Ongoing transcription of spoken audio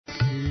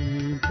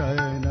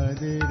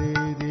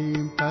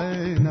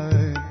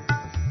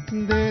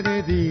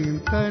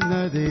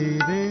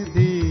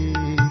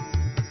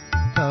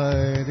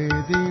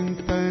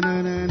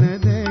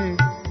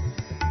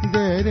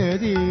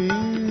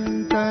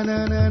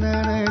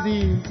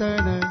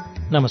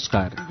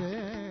नमस्कार।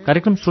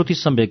 कार्यक्रम श्रुति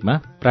सम्वेकमा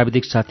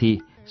प्राविधिक साथी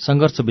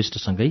संघर्ष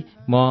विष्टसँगै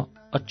म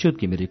अच्युत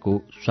घिमिरेको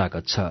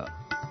स्वागत छ।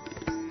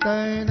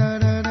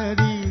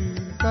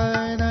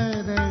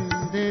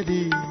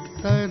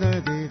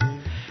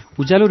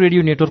 उज्यालो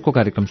रेडियो नेटवर्कको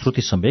कार्यक्रम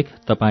श्रुति सम्वेक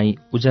तपाईँ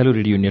उज्यालो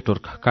रेडियो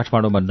नेटवर्क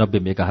काठमाडौँमा 90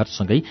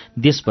 मेगाहर्जसँगै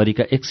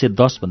देशभरिका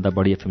 110 भन्दा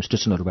बढी एफएम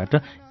स्टेशनहरूबाट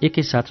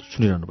एकैसाथ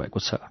सुनिरहनु भएको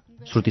छ।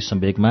 श्रुति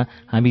सम्वेकमा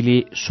हामीले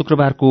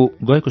शुक्रबारको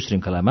गएको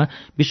श्रृंखलामा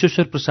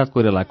विश्वेश्वर प्रसाद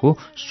कोइरालाको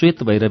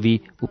श्वेत भैरवी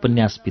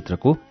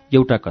उपन्यासभित्रको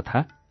एउटा कथा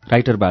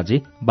राइटर बाजे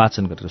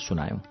वाचन गरेर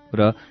सुनायौं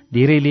र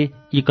धेरैले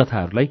यी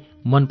कथाहरूलाई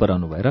मन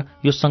पराउनु भएर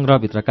यो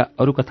संग्रहभित्रका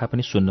अरू कथा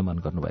पनि सुन्न मन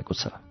गर्नुभएको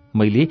छ।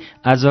 मैले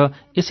आज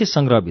यसै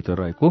संग्रहभित्र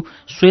रहेको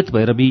श्वेत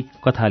भैरवी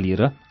कथा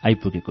लिएर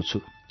आइपुगेको छु।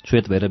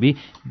 श्वेत भैरवी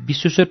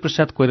विश्वेश्वर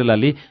प्रसाद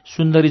कोइरालाले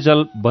सुन्दरीजल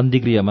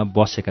बन्दीगृहमा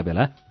बसेका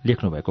बेला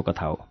लेख्नुभएको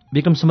कथा हो।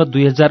 विक्रम सम्वत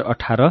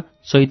 2018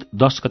 चैत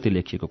 10 गते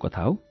लेखिएको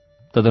कथा हो।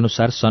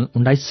 तदनुसार सन्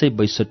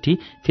 1962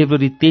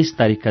 फेब्रुअरी 23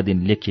 तारिकका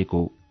दिन लेखिएको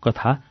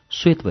कथा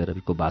श्वेत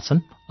भैरवीको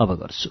वाचन अब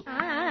गर्छु।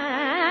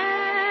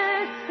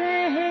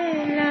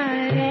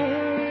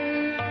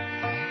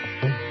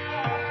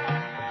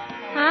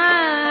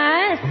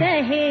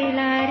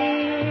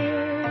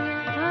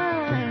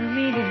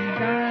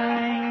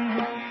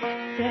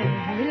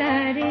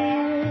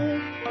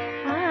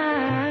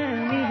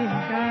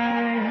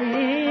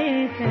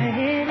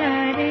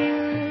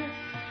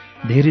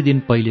 धेरै दिन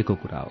पहिलेको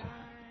कुरा हो,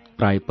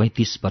 प्राय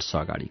 35 वर्ष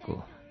अगाडिको।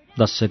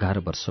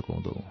 10-11 वर्षको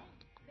हुँदो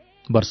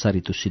वर्षा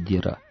ऋतु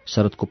सिद्धिएर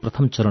शरदको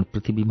प्रथम चरण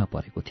पृथ्वीमा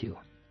परेको थियो।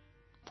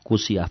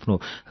 कोशी आफ्नो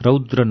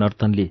रौद्र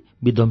नर्तनले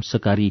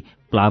विध्वंसकारी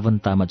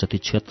प्लावनतामा जति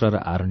क्षेत्र र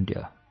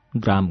आरण्य,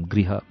 ग्राम,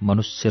 गृह,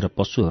 मनुष्य र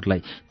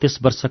पशुहरूलाई त्यस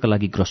वर्षका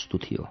लागि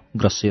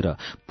ग्रसेर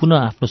पुनः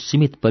आफ्नो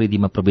सीमित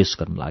परिधिमा प्रवेश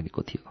गर्न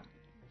लागेको थियो।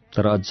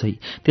 तर अझै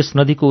त्यस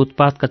नदीको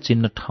उत्पातका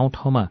चिन्ह ठाउँ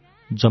ठाउँमा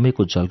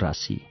जमेको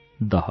जलराशि,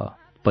 दह,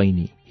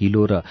 पैनी,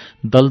 हिलो र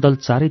दलदल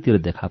चारैतिर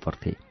देखा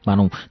पर्थे।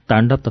 मानौ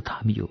ताण्डव त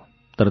थामियो,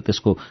 तर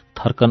त्यसको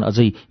थर्कन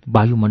अझै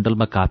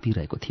वायुमण्डलमा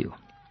कापिरहेको थियो।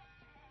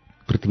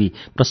 पृथ्वी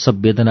प्रसव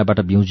वेदनाबाट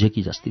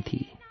बिउजेकी जस्ती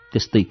थिए,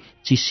 त्यस्तै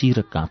चिसी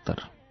र काँतर।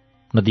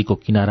 नदीको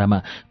किनारामा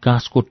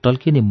काँसको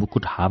टल्किने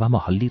मुकुट हावामा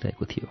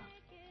हल्लिरहेको थियो।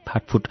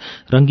 फाटफुट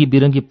रङ्गी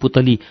बिरङ्गी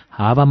पुतली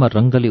हावामा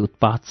रङ्गले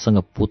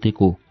उत्पातसँग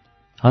पोतेको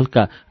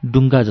हल्का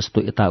डुङ्गा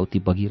जस्तो यताउति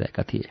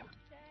बगिरहेका थिए।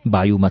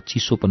 वायुमा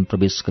चिसोपन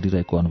प्रवेश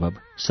गरिरहेको अनुभव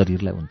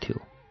शरीरलाई हुन्थ्यो।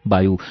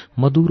 वायु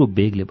मधुरो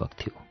बेगले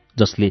बग्थ्यो,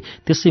 जसले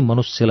त्यसै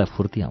मनुष्यलाई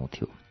फुर्ती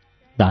आउँथ्यो।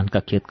 धानका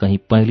खेत कहीँ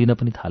पहेँलिन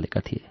पनि थालेका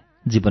थिए।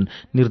 जीवन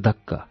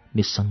निर्धक्क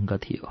निस्सङ्ग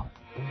थियो।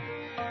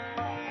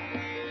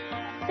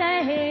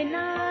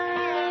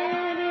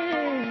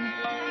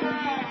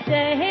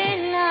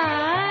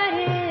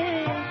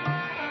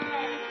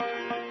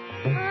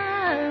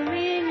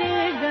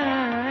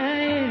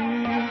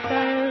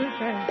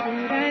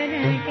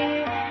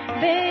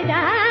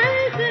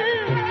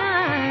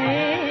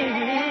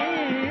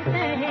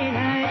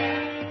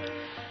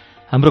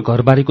 हाम्रो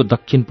घरबारीको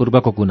दक्षिण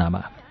पूर्वको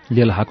कुनामा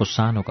लेलहाको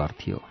सानो घर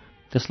थियो।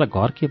 त्यसलाई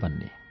घर के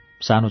भन्ने,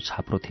 सानो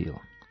छाप्रो थियो।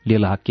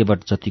 लेलहा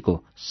केवट जतिको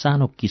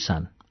सानो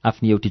किसान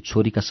आफ्नी एउटी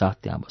छोरीका साथ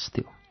त्यहाँ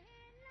बस्थ्यो।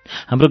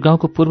 हाम्रो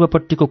गाउँको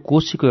पूर्वपट्टिको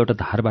कोशीको एउटा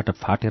धारबाट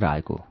फाटेर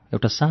आएको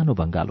एउटा सानो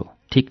भङ्गालो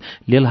ठिक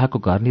लेलहाको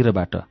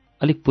घरनिरबाट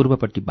अलिक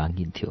पूर्वपट्टि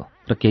बाङ्गिन्थ्यो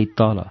र केही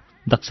तल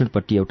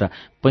दक्षिणपट्टि एउटा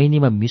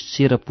पैनीमा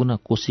मिसिएर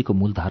पुनः कोशीको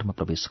मूलधारमा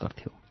प्रवेश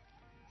गर्थ्यो।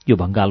 यो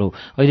भङ्गालो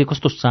अहिले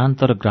कस्तो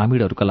शान्त र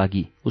ग्रामीणहरूका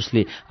लागि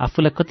उसले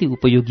आफूलाई कति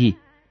उपयोगी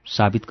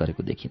साबित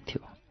गरेको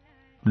देखिन्थ्यो।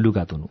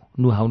 लुगा धुनु,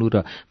 नुहाउनु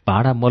र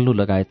भाँडा मल्नु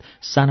लगायत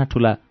साना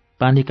ठूला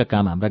पानीका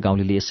काम हाम्रा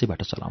गाउँलेले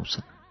यसैबाट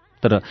चलाउँछन्।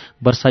 तर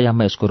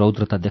वर्षायाममा यसको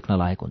रौद्रता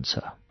देख्न लायक हुन्छ।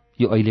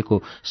 यो अहिलेको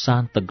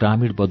शान्त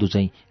ग्रामीण बधु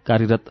चाहिँ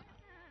कार्यरत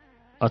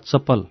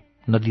अचपल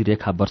नदी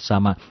रेखा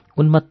वर्षामा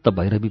उन्मत्त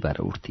भैरवी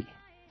भएर उठ्थी।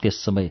 त्यस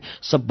समय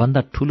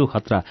सबभन्दा ठूलो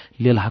खतरा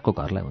लेलहाको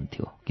घरलाई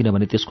हुन्थ्यो,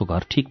 किनभने त्यसको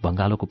घर ठिक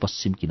भङ्गालोको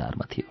पश्चिम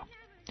किनारमा थियो।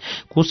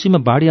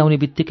 कोशीमा बाढी आउने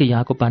बित्तिकै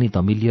यहाँको पानी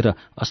धमिलिएर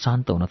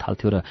अशान्त हुन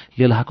थाल्थ्यो र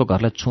लेलहाको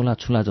घरलाई छुला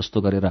छुला जस्तो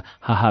गरेर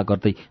हाहा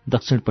गर्दै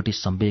दक्षिणपट्टि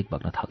सम्वेग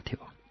बग्न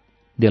थाल्थ्यो।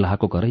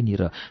 लेलहाको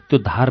घरैनिर त्यो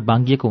धार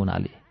बाङ्गिएको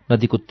हुनाले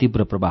नदीको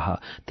तीव्र प्रवाह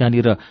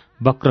त्यहाँनिर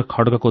वक्र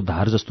खड्गको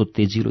धार जस्तो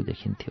तेजिलो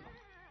देखिन्थ्यो।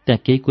 त्यहाँ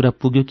केही कुरा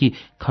पुग्यो कि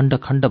खण्ड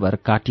खण्ड भएर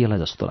काटिएला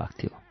जस्तो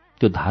लाग्थ्यो।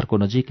 त्यो धारको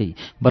नजिकै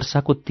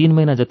वर्षाको 3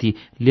 महिना जति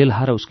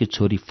लेलहा र उसकी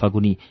छोरी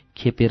फगुनी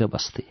खेपेर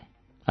बस्थे।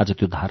 आज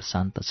त्यो धार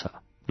शान्त छ,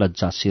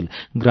 लज्जाशील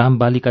ग्राम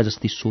बालिका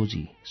जस्ती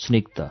सोझी,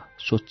 स्निग्ध,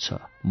 स्वच्छ,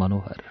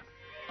 मनोहर।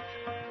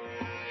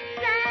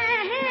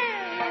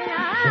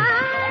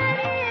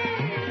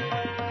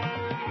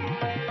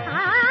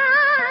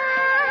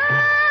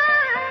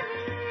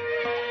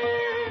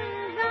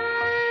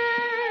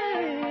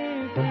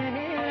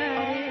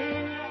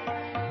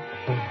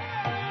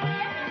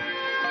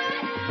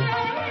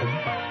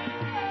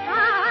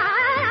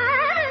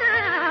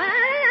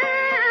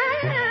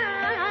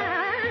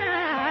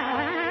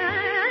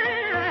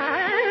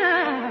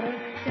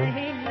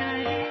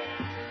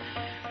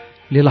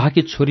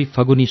 लेलहाकी छोरी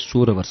फगुनी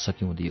 16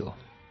 वर्षकी हुँदियो।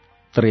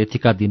 तर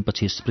यतिका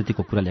दिनपछि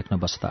स्मृतिको कुरा लेख्न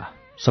बस्दा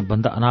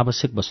सबभन्दा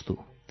अनावश्यक वस्तु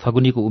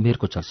फगुनीको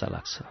उमेरको चर्चा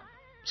लाग्छ।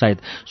 सायद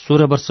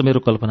 16 वर्ष मेरो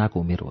कल्पनाको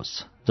उमेर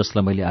होस्,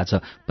 जसलाई मैले आज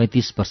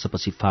 35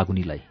 वर्षपछि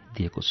फागुनीलाई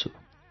दिएको छु।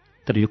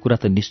 तर यो कुरा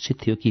त निश्चित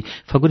थियो कि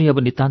फगुनी अब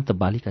नितान्त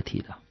बालिका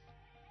थिएन।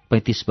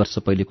 35 वर्ष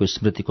पहिलेको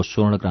स्मृतिको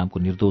स्वर्णग्रामको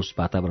निर्दोष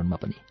वातावरणमा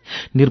पनि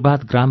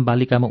निर्वाध ग्राम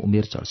बालिकामा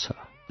उमेर चढ्छ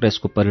र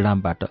यसको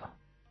परिणामबाट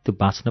त्यो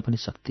बाँच्न पनि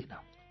सक्दिन।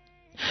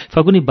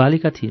 फगुनी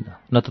बालिका थिएन,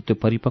 न त त्यो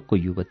परिपक्व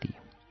युवती।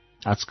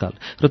 आजकल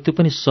र त्यो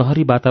पनि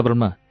सहरी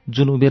वातावरणमा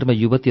जुन उमेरमा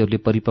युवतीहरूले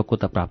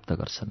परिपक्वता प्राप्त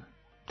गर्छन्,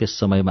 त्यस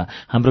समयमा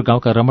हाम्रो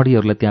गाउँका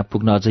रमणीहरूलाई त्यहाँ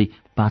पुग्न अझै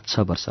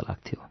 5-6 वर्ष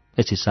लाग्थ्यो।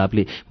 यस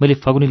हिसाबले मैले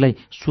फगुनीलाई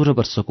 16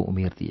 वर्षको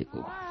उमेर दिएको।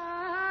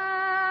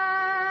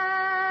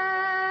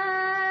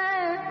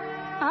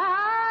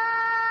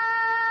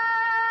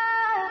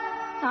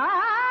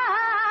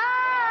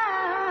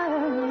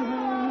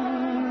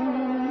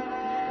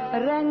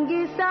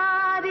 रंगी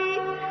सारी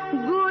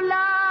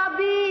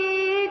गुलाबी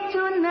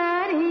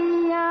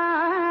चुनरिया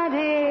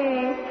रे,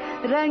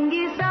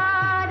 रंगी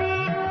सारी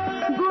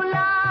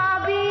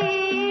गुलाबी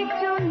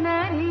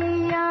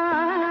चुनरिया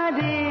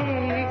रे,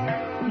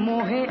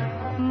 मोहे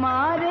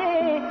मारे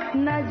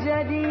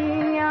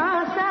नजरिया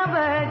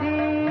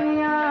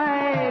सबरिया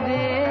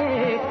रे,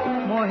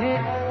 मोहे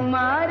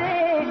मारे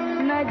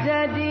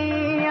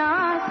नजरिया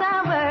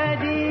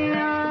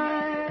सबरिया।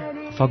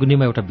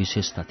 फगुनीमा एउटा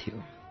विशेषता थियो,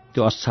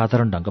 त्यो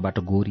असाधारण ढङ्गबाट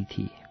गोरी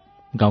थिए।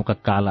 गाउँका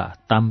काला,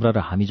 ताम्र र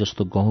हामी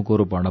जस्तो गहुँ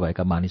गोरो वर्ण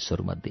भएका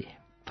मानिसहरूमध्ये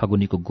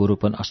फगुनीको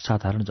गोरोपन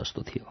असाधारण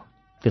जस्तो थियो।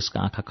 त्यसका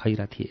आँखा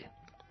खैरा थिए,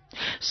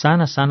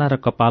 साना साना र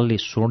कपालले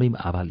स्वर्णिम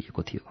आभा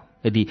लिएको थियो।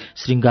 यदि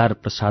श्रृङ्गार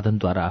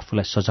प्रसाधनद्वारा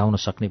आफूलाई सजाउन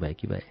सक्ने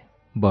भएकी भए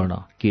वर्ण,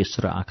 केश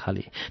र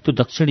आँखाले त्यो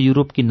दक्षिण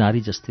युरोपकी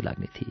नारी जस्ती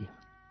लाग्ने थिए।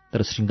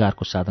 तर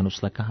श्रृङ्गारको साधन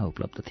उसलाई कहाँ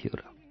उपलब्ध थियो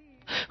र?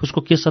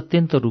 उसको केश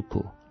अत्यन्त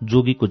रुखो,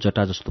 जोगीको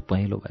जटा जस्तो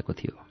पहेँलो भएको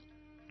थियो।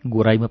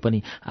 गोराईमा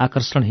पनि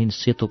आकर्षणहीन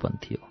सेतोपन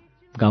थियो।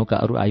 गाउँका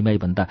अरू आइमाई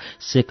भन्दा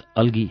सेक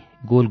अल्गी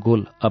गोल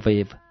गोल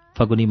अवयव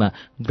फगुनीमा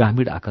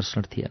ग्रामीण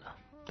आकर्षण थिएन।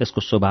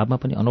 त्यसको स्वभावमा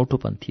पनि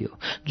अनौठोपन थियो,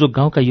 जो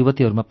गाउँका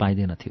युवतीहरूमा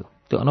पाइँदैन थियो।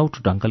 त्यो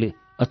अनौठो ढङ्गले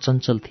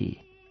अचञ्चल थिए।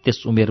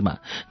 त्यस उमेरमा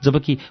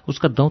जबकि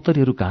उसका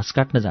दौतरीहरू घाँस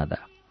काट्न जाँदा,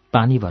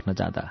 पानी भर्न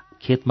जाँदा,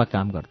 खेतमा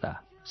काम गर्दा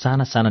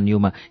साना साना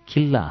न्युमा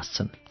खिल्ला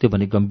हाँस्छन्, त्यो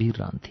भने गम्भीर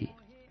रहन्थे।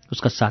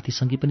 उसका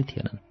साथीसङ्गी पनि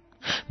थिएनन्।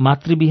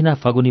 मातृविहीना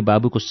फगुनी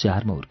बाबुको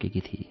स्याहारमा हुर्केकी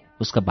थिए।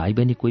 उसका भाइ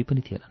बहिनी कोही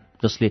पनि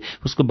थिएनन् जसले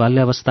उसको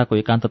बाल्यावस्थाको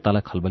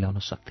एकान्ततालाई खलबल्याउन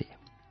सक्थे।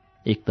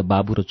 एक त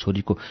बाबु र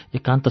छोरीको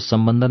एकान्त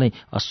सम्बन्ध नै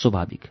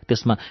अस्वाभाविक,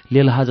 त्यसमा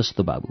लेलहा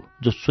जस्तो बाबु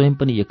जो स्वयं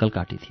पनि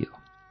एकलकाटी थियो।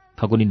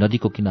 फगुनी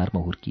नदीको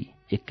किनारमा हुर्की,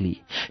 एक्ली।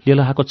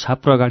 लेलहाको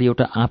छाप्रो अगाडि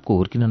एउटा आँपको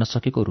हुर्किन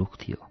नसकेको रुख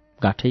थियो,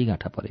 गाँठै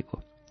गाँठा परेको।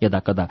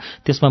 यदाकदा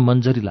त्यसमा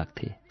मन्जरी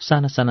लाग्थे।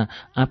 साना साना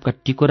आँपका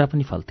टिकोरा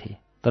पनि फल्थे,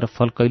 तर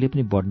फल कहिले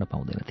पनि बढ्न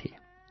पाउँदैनथे।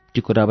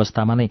 टिकोरा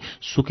अवस्थामा नै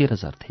सुकेर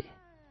झर्थे।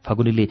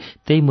 फगुनीले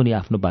त्यही मुनि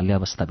आफ्नो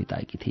बाल्यावस्था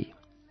बिताएकी थिए।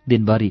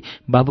 दिनभरि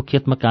बाबु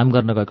खेतमा काम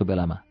गर्न गएको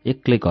बेलामा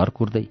एक्लै घर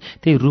कुर्दै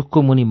त्यही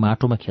रुखको मुनि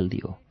माटोमा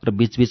खेल्दियो र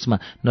बीचबीचमा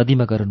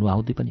नदीमा गएर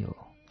नुहाउँदै पनि हो।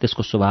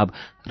 त्यसको स्वभाव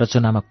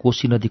रचनामा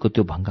कोशी नदीको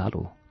त्यो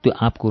भङ्गालो, त्यो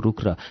आँपको रुख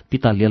र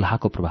पिता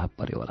लेलहाको प्रभाव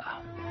पर्यो होला।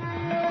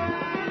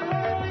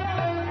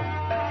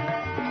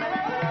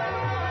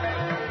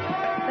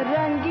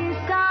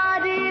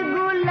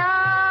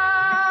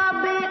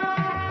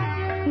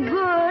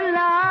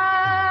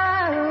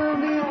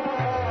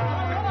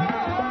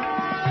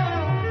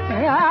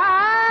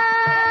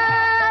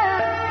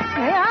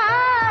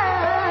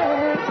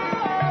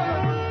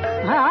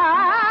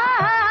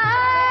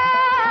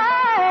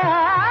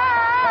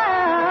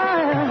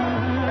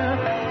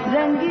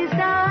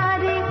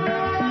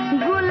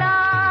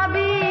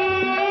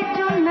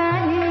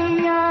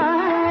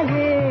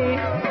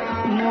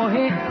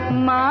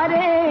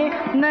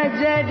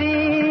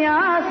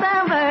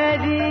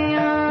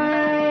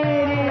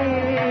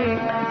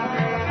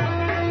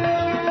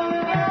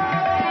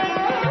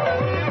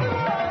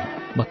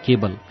 म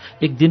केवल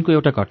एक दिनको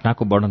एउटा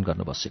घटनाको वर्णन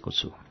गर्न बसेको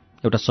छु।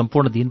 एउटा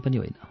सम्पूर्ण दिन पनि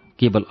होइन,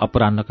 केवल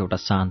अपराह्नको एउटा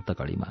शान्त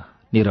घडीमा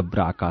निरभ्र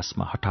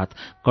आकाशमा हठात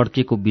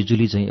कड्केको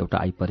बिजुली झैं एउटा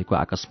आइपरेको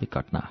आकस्मिक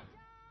घटना।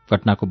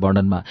 घटनाको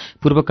वर्णनमा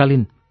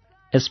पूर्वकालीन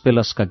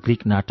एस्पेलसका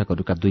ग्रीक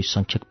नाटकहरूका 2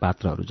 संख्यक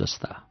पात्रहरू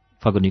जस्ता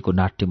फगुनीको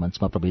नाट्य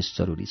मञ्चमा प्रवेश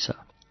जरुरी छ।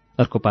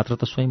 अर्को पात्र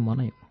त स्वयं म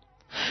नै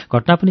हो।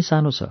 घटना पनि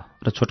सानो छ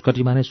र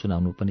छोटकरीमा नै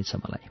सुनाउनु पनि छ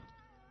मलाई।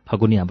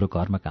 फगुनी हाम्रो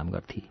घरमा काम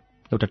गर्थे।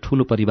 एउटा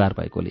ठूलो परिवार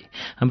भएकोले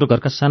हाम्रो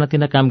घरका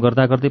सानातिना काम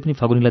गर्दा गर्दै पनि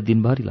फगुनीलाई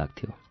दिनभरि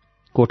लाग्थ्यो।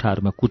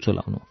 कोठाहरूमा कुचो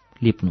लाउनु,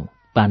 लिप्नु,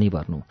 पानी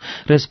भर्नु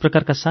र यस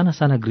प्रकारका साना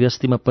साना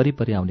गृहस्थीमा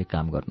परिपरि आउने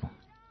काम गर्नु।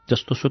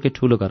 जस्तो सुकै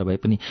ठूलो घर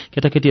भए पनि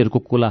केटाकेटीहरूको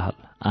कोलाहल,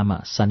 आमा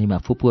सानीमा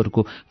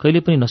फुपूहरूको कहिले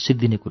पनि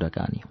नसिद्धिने कुरा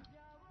कहानी।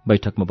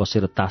 बैठकमा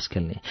बसेर तास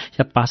खेल्ने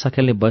या पासा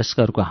खेल्ने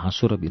वयस्कहरूको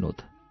हाँसो र विनोद,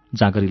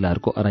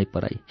 जाँगरिलाहरूको अराई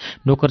पराई,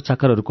 नोकर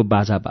चाकरहरूको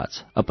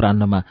बाजाबाज।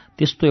 अपराह्नमा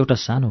त्यस्तो एउटा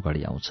सानो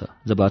घडी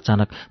आउँछ जब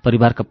अचानक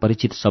परिवारका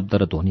परिचित शब्द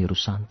र ध्वनिहरू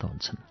शान्त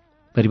हुन्छन्।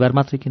 परिवार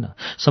मात्रै किन,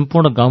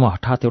 सम्पूर्ण गाउँमा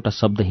हठात एउटा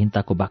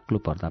शब्दहीनताको बाक्लो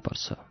पर्दा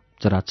पर्छ।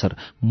 चराचर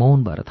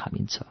मौन भएर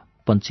थामिन्छ।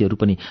 पन्छीहरू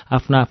पनि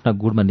आफ्ना आफ्ना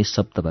गुडमा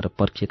निशब्द भएर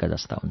पर्खिएका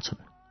जस्ता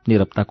हुन्छन्।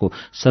 निरवताको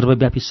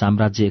सर्वव्यापी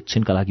साम्राज्य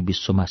एकछिनका लागि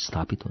विश्वमा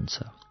स्थापित हुन्छ।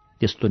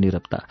 त्यस्तो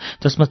निरवता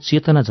जसमा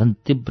चेतना झन्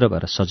तीव्र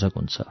भएर सजग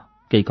हुन्छ,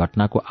 केही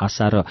घटनाको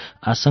आशा र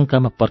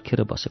आशंकामा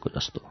पर्खेर बसेको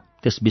जस्तो।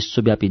 त्यस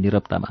विश्वव्यापी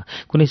निरवतामा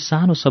कुनै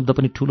सानो शब्द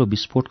पनि ठूलो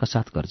विस्फोटका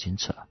साथ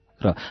गर्जिन्छ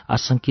र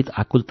आशंकित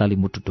आकुलताले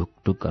मुटु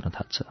ढुकढुक गर्न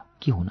थाल्छ।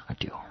 के हुन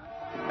आँट्यो?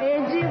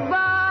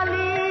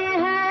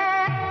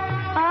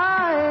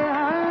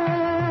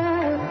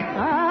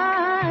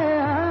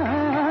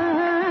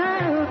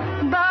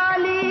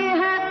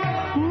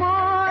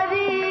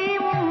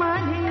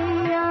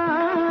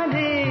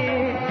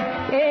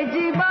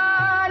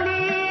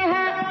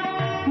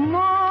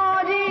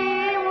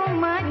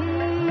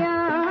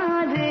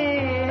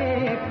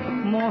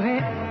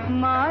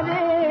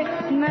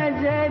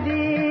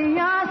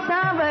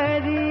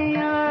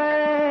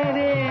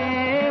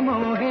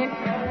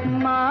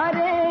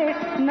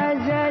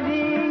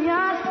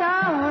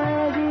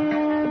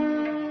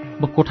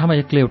 म कोठामा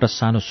एक्लै एउटा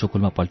सानो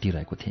सुकुलमा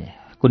पल्टिरहेको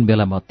थिएँ। कुन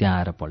बेला म त्यहाँ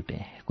आएर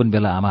पल्टेँ, कुन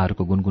बेला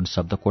आमाहरूको गुनगुन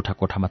शब्द कोठा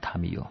कोठामा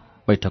थामियो।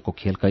 बैठकको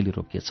खेल कहिले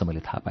रोकिएछ मैले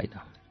थाहा पाइनँ।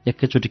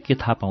 एकैचोटि के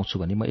थाहा पाउँछु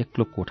भने म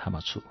एक्लो कोठामा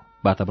छु।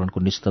 वातावरणको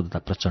निस्तब्धता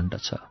प्रचण्ड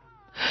छ।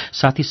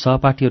 साथी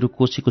सहपाठीहरू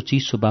कोसीको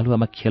चिसो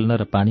बालुवामा खेल्न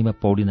र पानीमा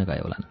पौडिन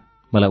गए होलान्।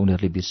 मलाई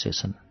उनीहरूले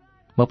बिर्सेछन्।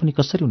 म पनि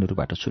कसरी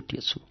उनीहरूबाट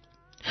छुटिएछु।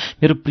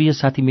 मेरो प्रिय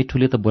साथी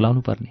मिठुले त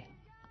बोलाउनु पर्ने।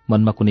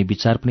 मनमा कुनै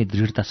विचार पनि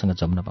दृढतासँग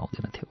जम्न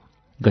पाउँदैन थियो।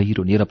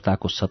 गहिरो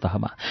निरवताको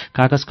सतहमा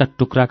कागजका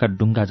टुक्राका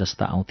डुङ्गा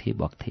जस्ता आउँथे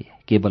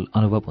बग्थे। केवल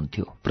अनुभव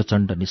हुन्थ्यो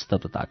प्रचण्ड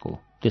निस्तब्धताको,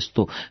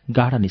 त्यस्तो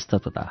गाढा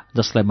निस्तब्धता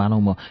जसलाई मानौ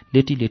म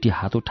लेटी लेटी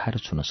हात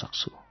उठाएर छुन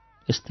सक्छु।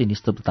 यस्तै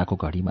निस्तब्धताको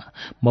घडीमा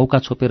मौका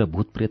छोपेर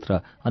भूतप्रेत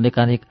र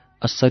अनेकानेक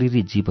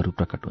अशरीरी जीवहरू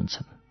प्रकट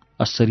हुन्छन्।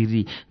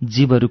 अशरीरी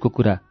जीवहरूको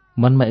कुरा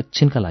मनमा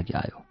एकछिनका लागि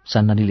आयो।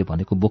 सान्नानीले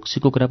भनेको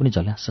बोक्सीको कुरा पनि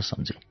झल्यास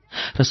सम्झे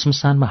र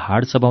श्मशानमा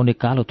हाड चबाउने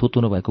कालो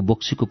थुतुनो भएको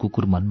बोक्सीको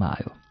कुकुर मनमा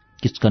आयो।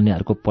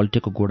 किचकन्याहरूको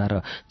पल्टेको गोडा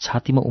र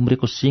छातीमा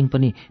उम्रेको सिङ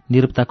पनि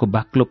निरवताको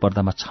बाक्लो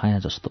पर्दामा छाया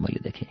जस्तो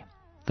मैले देखेँ।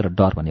 तर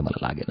डर भने मलाई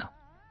लागेन।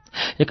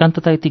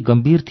 एकान्तता यति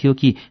गम्भीर थियो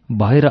कि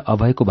भय र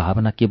अभयको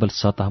भावना केवल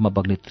सतहमा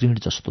बग्ने तृण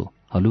जस्तो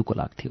हलुको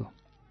लाग्थ्यो।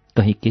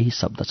 कहीँ केही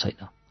शब्द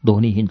छैन,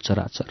 ध्वनिहीन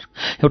चराचर।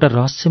 एउटा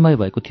रहस्यमय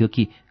भएको थियो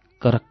कि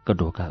करक्क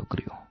ढोका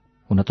उग्रियो।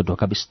 हुन त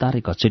ढोका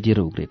बिस्तारै घचेटिएर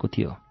उग्रिएको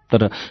थियो,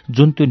 तर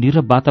जुन त्यो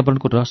नीरव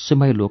वातावरणको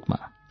रहस्यमय लोकमा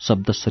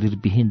शब्द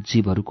शरीरविहीन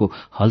जीवहरूको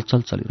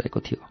हलचल चलिरहेको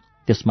थियो,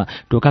 त्यसमा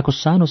ढोकाको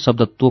सानो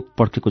शब्द तोप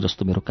पड्केको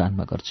जस्तो मेरो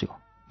कानमा गर्छ्यो।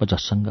 म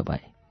झसङ्ग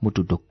भएँ।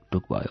 मुटु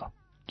ढुकढुक भयो।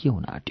 के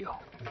हुन आँट्यो?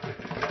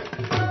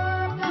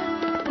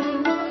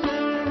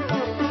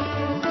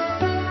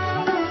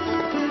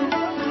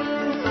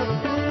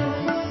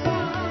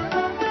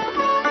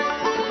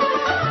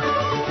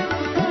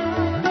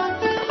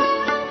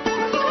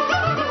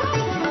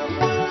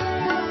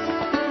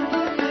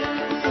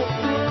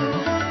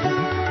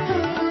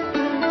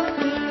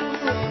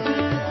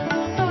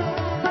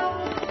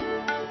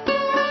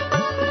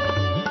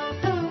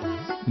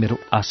 मेरो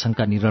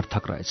आशंका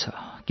निरर्थक रहेछ,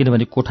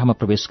 किनभने कोठामा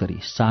प्रवेश गरी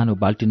सानो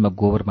बाल्टिनमा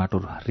गोबर माटो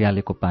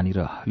र्यालेको पानी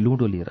र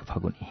लुडो लिएर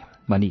फगुनी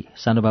भनी,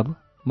 सानो बाबु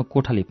म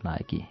कोठा लिप्न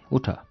आएँ कि,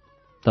 उठ।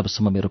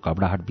 तबसम्म मेरो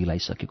घबराहट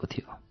बिलाइसकेको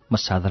थियो। म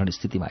साधारण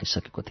स्थितिमा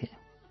आइसकेको थिएँ।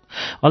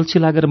 अल्छी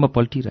लागेर म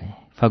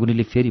पल्टिरहेँ।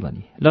 फगुनीले फेरि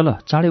भनी, ल ल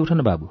चाँडै उठ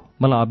न बाबु,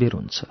 मलाई अबेर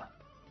हुन्छ।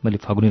 मैले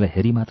फगुनीलाई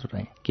हेरी मात्र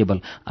रहेँ, केवल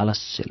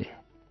आलस्यले।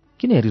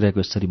 किन हेरिरहेको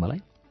यसरी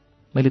मलाई?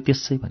 मैले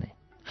त्यसै भने,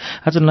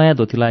 आज नयाँ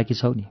धोती लाएकी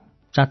छौ नि?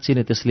 चाँच्ची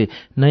नै त्यसले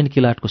नैन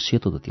किलाटको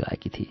सेतो धोती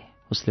लाएकी थिए।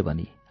 उसले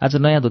भनी, आज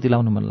नयाँ धोती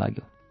लाउन मन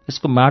लाग्यो।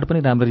 यसको माड पनि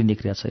राम्ररी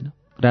निख्रिया छैन,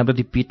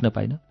 राम्ररी पिट्न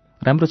पाइन।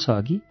 राम्रो छ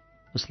अघि?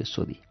 उसले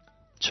सोधी।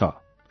 छ।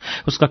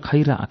 उसका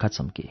खैरा आँखा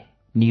चम्के।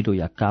 निलो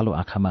या कालो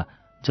आँखामा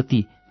जति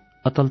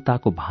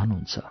अतलताको भान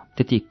हुन्छ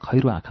त्यति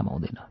खैरो आँखामा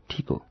हुँदैन।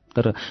 ठिक हो,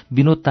 तर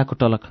विनोदताको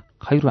टलक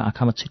खैरो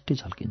आँखामा छिट्टै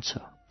झल्किन्छ।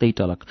 त्यही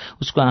टलक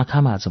उसको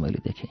आँखामा आज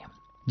मैले देखेँ।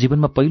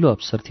 जीवनमा पहिलो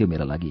अवसर थियो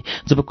मेरा लागि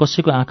जब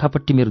कसैको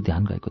आँखापट्टि मेरो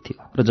ध्यान गएको थियो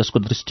र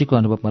जसको दृष्टिको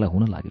अनुभव मलाई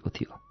हुन लागेको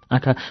थियो।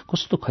 आँखा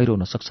कस्तो खैरो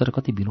हुन सक्छ र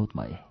कति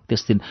विनोदमय।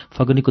 त्यस दिन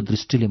फगुनीको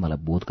दृष्टिले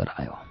मलाई बोध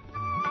गरायो।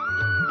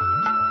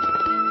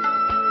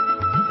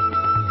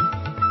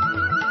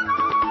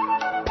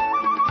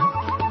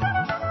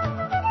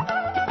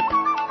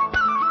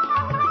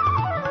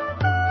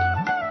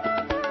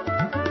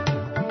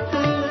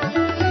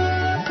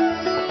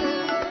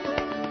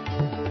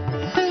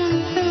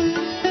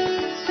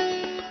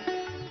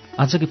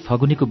 आजकी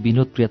फगुनीको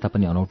विनोदप्रियता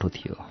पनि अनौठो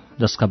थियो,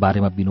 जसका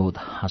बारेमा विनोद,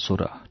 हाँसो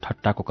र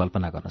ठट्टाको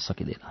कल्पना गर्न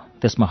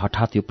सकिँदैन। त्यसमा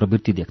हठात यो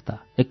प्रवृत्ति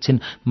देख्दा एकछिन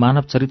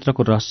मानव चरित्रको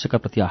रहस्यका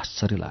प्रति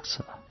आश्चर्य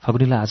लाग्छ।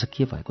 फगुनीलाई आज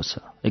के भएको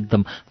छ?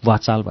 एकदम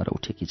वाचाल भएर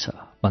उठेकी छ।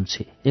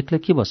 भन्छे, एक्लै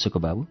के बसेको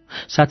बाबु?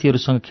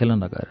 साथीहरूसँग खेल्न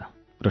नगएर।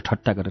 र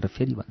ठट्टा गरेर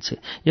फेरि भन्छे,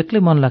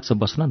 एक्लै मन लाग्छ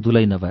बस्न,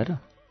 दुलै नभएर।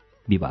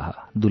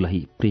 विवाह,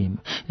 दुलही, प्रेम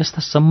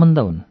यस्ता सम्बन्ध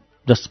हुन्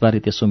जसबारे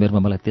त्यस उमेरमा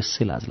मलाई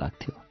त्यसै लाज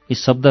लाग्थ्यो। यी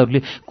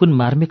शब्दहरूले कुन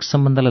मार्मिक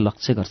सम्बन्धलाई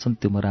लक्ष्य गर्छन्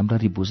त्यो म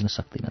राम्ररी बुझ्न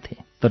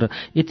सक्दिनथेँ। तर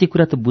यति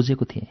कुरा त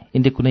बुझेको थिएँ,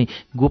 यिनले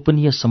कुनै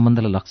गोपनीय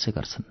सम्बन्धलाई लक्ष्य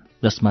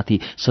गर्छन् जसमाथि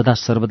सदा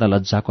सर्वदा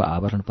लज्जाको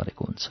आवरण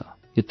परेको हुन्छ।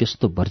 यो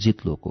त्यस्तो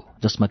वर्जित लोक हो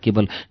जसमा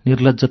केवल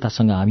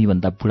निर्लज्जतासँग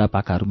हामीभन्दा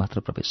बुढापाकाहरू मात्र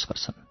प्रवेश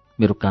गर्छन्।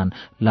 मेरो कान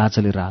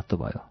लाजले रातो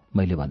भयो।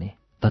 मैले भने,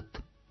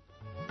 धत्।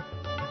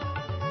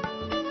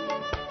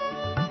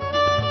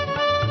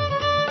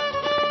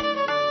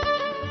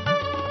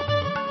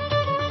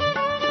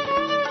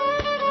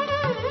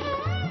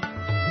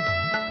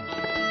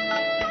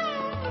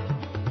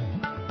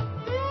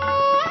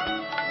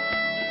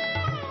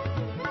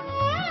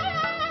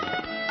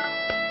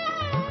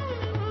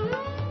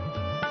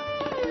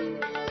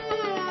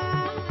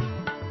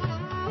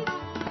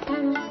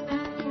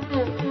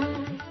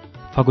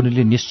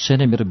 फगुनीले निश्चय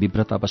नै मेरो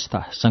विव्रत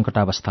अवस्था,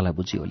 सङ्कटावस्थालाई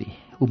बुझियोली।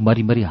 ऊ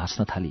मरिमरि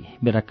हाँस्न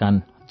थाली। मेरा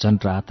कान झन्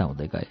राता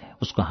हुँदै गए।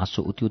 उसको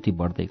हाँसो उति उति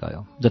बढ्दै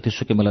गयो।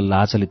 जतिसुकै मलाई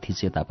लाजले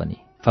थिचे तापनि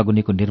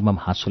फगुनीको निर्मम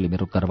हाँसोले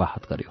मेरो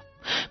गर्वाहत गर्यो।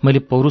 मैले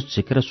पौरुष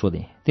झिकेर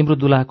सोधेँ, तिम्रो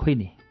दुलाहा खोइ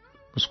नि?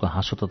 उसको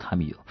हाँसो त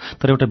थामियो,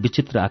 तर एउटा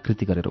विचित्र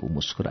आकृति गरेर ऊ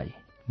मुस्कुराई।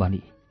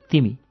 भनी,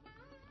 तिमी?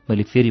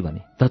 मैले फेरि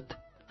भने, धत्।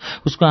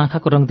 उसको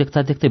आँखाको रङ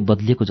देख्दा देख्दै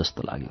बदलिएको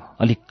जस्तो लाग्यो।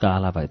 अलिक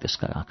काला भए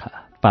त्यसका आँखा।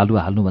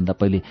 पालुवा हाल्नुभन्दा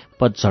पहिले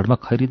पतझडमा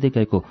खैरिँदै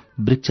गएको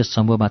वृक्ष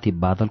समूहमाथि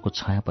बादलको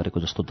छाया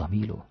परेको जस्तो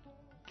धमिलो।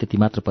 त्यति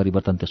मात्र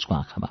परिवर्तन त्यसको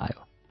आँखामा आयो।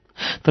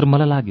 तर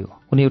मलाई लाग्यो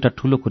कुनै एउटा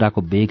ठूलो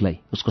कुराको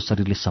बेगलाई उसको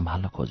शरीरले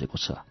सम्हाल्न खोजेको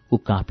छ। ऊ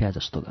काँप्या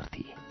जस्तो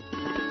गर्थी।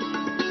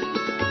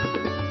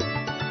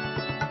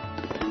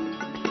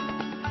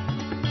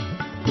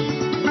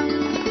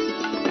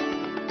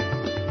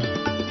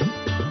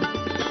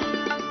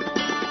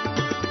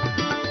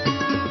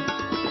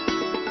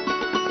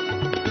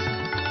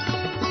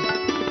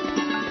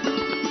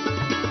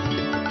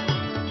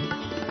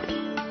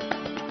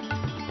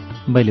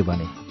 मैले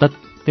भने,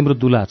 तत् तिम्रो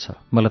दुला छ,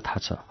 मलाई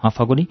थाहा छ।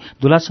 फगुनी,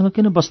 दुलासँग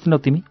किन बस्दैनौ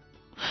तिमी?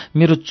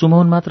 मेरो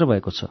चुमौन मात्र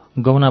भएको छ,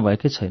 गौना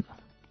भएकै छैन।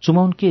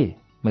 चुमौन के?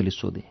 मैले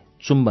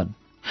सोधेँ। चुम्बन,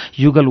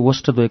 युगल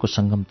ओष्ठद्वयको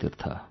सङ्गम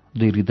तीर्थ।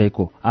 दुई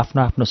हृदयको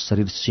आफ्नो आफ्नो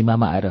शरीर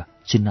सीमामा आएर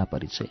चिन्ना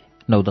परिचय।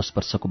 9-10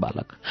 वर्षको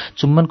बालक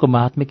चुम्बनको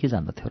महात्म्य के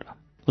जान्दथ्यो र?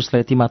 उसलाई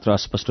यति मात्र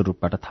अस्पष्ट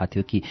रूपबाट थाहा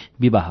थियो कि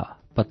विवाह,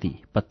 पति,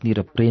 पत्नी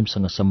र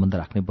प्रेमसँग सम्बन्ध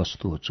राख्ने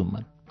वस्तु हो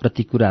चुम्बन, र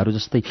ती कुराहरू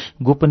जस्तै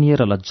गोपनीय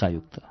र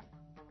लज्जायुक्त।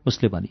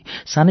 उसले भने,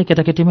 सानै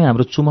केटाकेटीमै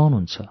हाम्रो चुमाउन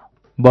हुन्छ।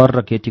 वर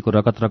र केटीको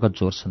रगत रगत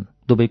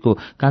जोड्छन्।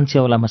 दुवैको कान्छी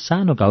औँलामा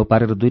सानो घाउ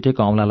पारेर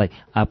दुईटैको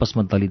औँलालाई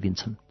आपसमा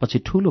दलिदिन्छन्।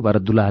 पछि ठूलो भएर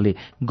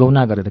दुलाहाले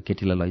गौना गरेर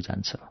केटीलाई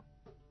लैजान्छ।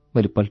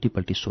 मैले पल्टी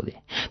पल्टी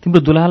सोधेँ,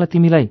 तिम्रो दुलाहालाई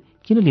तिमीलाई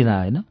किन लिन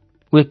आएन?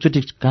 ऊ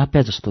एकचोटि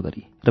काँप्या जस्तो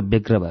गरी र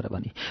बेग्र भएर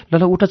भने,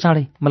 ल उठ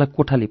चाँडै, मलाई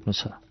कोठा लिप्नु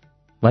छ।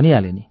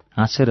 भनिहाले नि,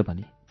 हाँसेर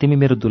भने, तिमी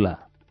मेरो दुला।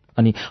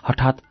 अनि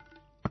हठात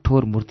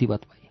कठोर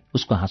मूर्तिवत भई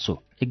उसको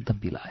हाँसो एकदम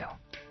बिलायो।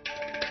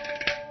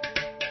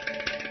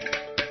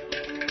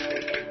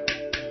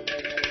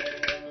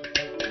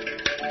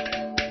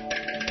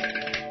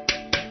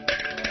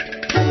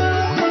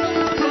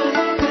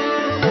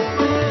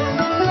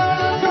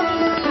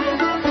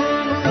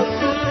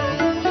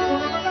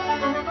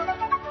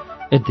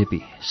 यद्यपि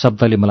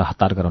शब्दले मलाई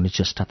हतार गराउने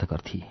चेष्टा त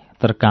गर्थे,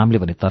 तर कामले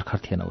भने तर्खर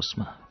थिएन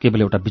उसमा।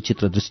 केवल एउटा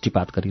विचित्र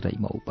दृष्टिपात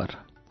गरिरही म उपर।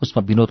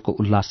 उसमा विनोदको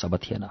उल्लास अब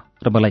थिएन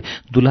र मलाई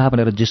दुलाहा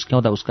भनेर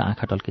जिस्क्याउँदा उसका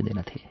आँखा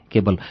टल्किँदैनथे।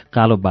 केवल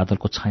कालो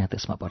बादलको छाया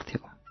त्यसमा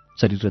पर्थ्यो।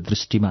 शरीर र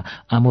दृष्टिमा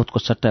आमोदको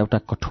सट्टा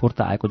एउटा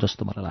कठोरता आएको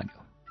जस्तो मलाई लाग्यो।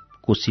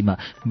 कोसीमा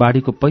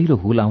बाढीको पहिलो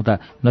हुल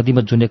आउँदा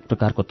नदीमा जुन एक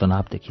प्रकारको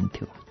तनाव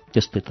देखिन्थ्यो,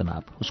 त्यस्तै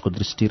तनाव उसको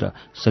दृष्टि र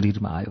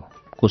शरीरमा आयो।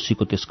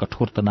 कोसीको त्यस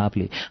कठोर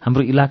तनावले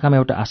हाम्रो इलाकामा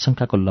एउटा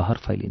आशंकाको लहर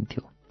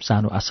फैलिन्थ्यो।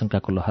 सानो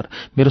आशंकाको लहर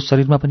मेरो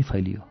शरीरमा पनि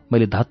फैलियो।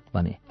 मैले धत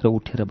भने र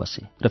उठेर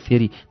बसेँ र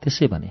फेरि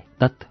त्यसै भने,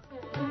 धत।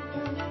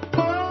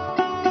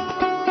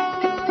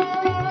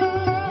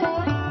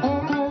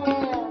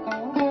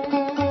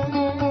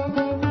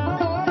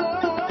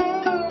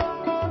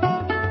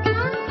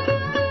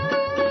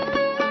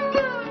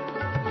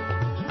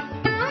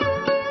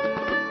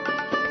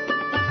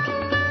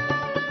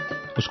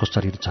 उसको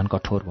शरीर झन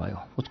कठोर भयो।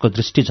 उसको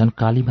दृष्टि झन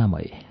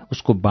कालीमामय।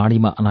 उसको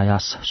बाणीमा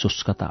अनायास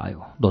शुष्कता आयो।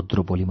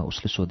 दोद्रो बोलीमा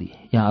उसले सोधी,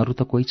 यहाँ अरू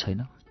त कोही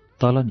छैन?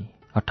 तल नि।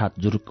 हठात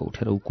जुरुक्क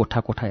उठेर ऊ कोठा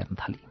कोठा हेर्न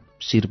थाली।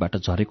 शिरबाट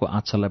झरेको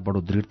आँचललाई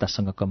बडो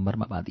दृढतासँग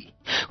कम्मरमा बाँधी।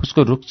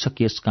 उसको रुक्ष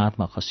केश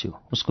काँधमा खस्यो।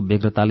 उसको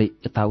बेग्रताले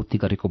यताउति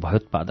गरेको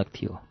भयोत्पादक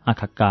थियो।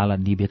 आँखा काला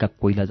निभेका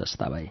कोइला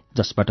जस्ता भए,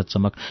 जसबाट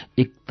चमक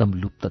एकदम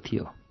लुप्त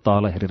थियो।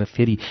 तल हेरेर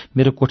फेरि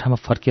मेरो कोठामा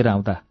फर्केर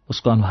आउँदा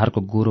उसको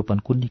अनुहारको गोरोपन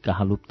कुन्नी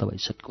कहाँ लुप्त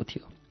भइसकेको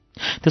थियो।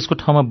 त्यसको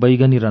ठाउँमा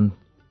बैगनी रन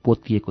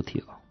पोतिएको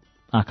थियो।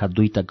 आँखा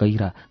दुईटा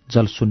गहिरा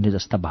जलशून्य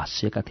जस्ता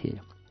भाँसिएका थिए।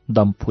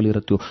 दम फुलेर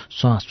त्यो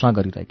स्वाँ स्वाँ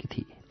गरिरहेकी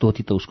थिए।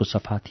 धोती त उसको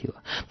सफा थियो,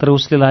 तर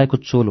उसले लाएको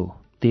चोलो,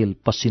 तेल,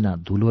 पसिना,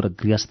 धुलो र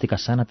गृहस्थीका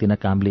सानातिना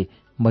कामले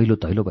मैलो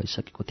धैलो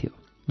भइसकेको थियो।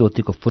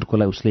 धोतीको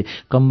फुर्कोलाई उसले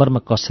कम्मरमा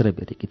कसेर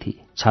बेरेकी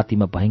थिए।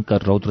 छातीमा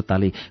भयङ्कर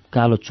रौद्रताले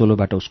कालो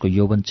चोलोबाट उसको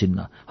यौवन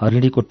चिन्ह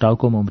हरिणीको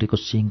टाउकोमा उम्रेको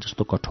सिङ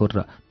जस्तो कठोर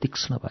र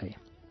तीक्ष्ण भए।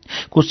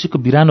 कोसीको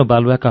बिरानो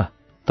बालुवाका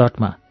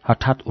तटमा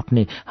हठात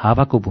उठ्ने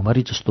हावाको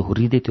भुमरी जस्तो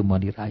हुर्रिँदै त्यो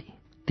मनिर आई।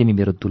 तिमी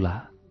मेरो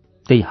दुलाहा।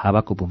 त्यही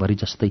हावाको भुमरी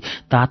जस्तै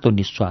तातो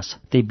निश्वास,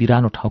 त्यही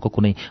बिरानो ठाउँको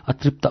कुनै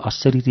अतृप्त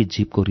अशरीरी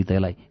जीवको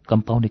हृदयलाई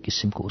कम्पाउने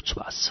किसिमको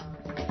उच्छ्वास।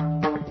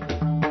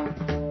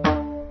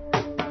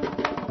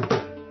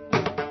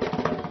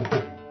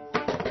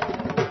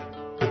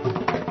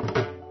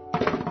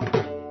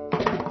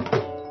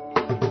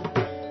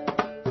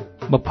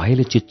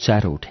 बाहीले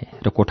चिच्चाएर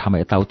उठेँ र कोठामा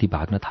यताउति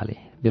भाग्न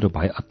थालेँ। मेरो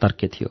भय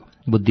अतर्के थियो,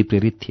 बुद्धि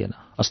प्रेरित थिएन।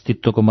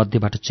 अस्तित्वको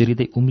मध्यबाट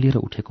चिरिँदै उम्लिएर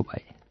उठेको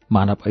भए।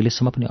 मानव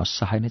अहिलेसम्म पनि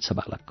असहाय नै छ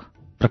बालक।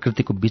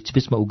 प्रकृतिको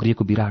बीचबीचमा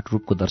उग्रिएको विराट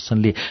रूपको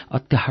दर्शनले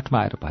अत्याहटमा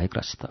आएर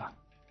भयग्रस्त।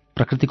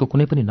 प्रकृतिको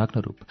कुनै पनि नग्न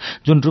रूप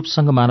जुन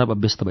रूपसँग मानव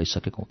अभ्यस्त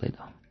भइसकेको हुँदैन।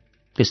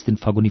 त्यस दिन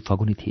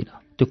फगुनी थिएन।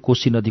 त्यो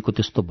कोशी नदीको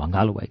त्यस्तो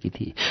भङ्गालो भएकी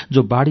थिए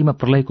जो बाढीमा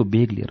प्रलयको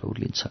बेग लिएर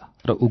उर्लिन्छ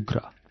र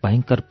उग्र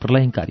भयङ्कर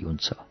प्रलयङ्कारी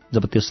हुन्छ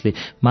जब त्यसले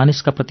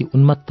मानिसका प्रति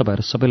उन्मत्त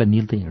भएर सबैलाई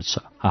निल्दै हिँड्छ,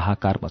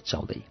 हाहाकार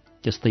मच्चाउँदै।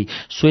 त्यस्तै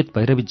श्वेत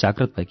भैरवी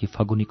जाग्रत भएकी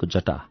फगुनीको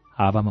जटा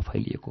हावामा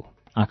फैलिएको,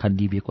 आँखा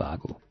निभिएको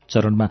आगो,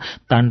 चरणमा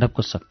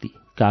ताण्डवको शक्ति,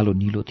 कालो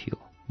नीलो थियो,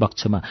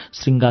 वक्षमा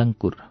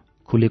श्रृङ्गाङ्कुर,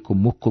 खुलेको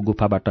मुखको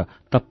गुफाबाट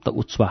तप्त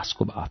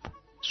उच्छ्वासको भाव।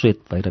 श्वेत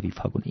भैरवी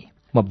फगुनी।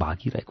 म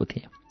भागिरहेको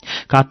थिएँ।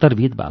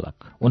 कातरभीत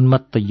बालक,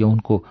 उन्मत्त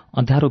यौनको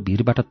अँध्यारो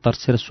भिरबाट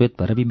तर्सेर श्वेत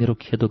भैरवी मेरो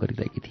खेदो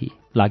गरिरहेकी थिए।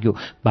 लाग्यो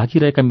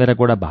भागिरहेका मेरा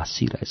गोडा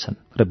भाँसिरहेछन्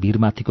र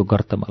भिरमाथिको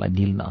गर्त मलाई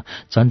निल्न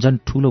झन्झन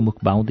ठूलो मुख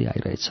बाउँदै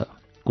आइरहेछ।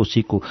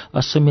 कोशीको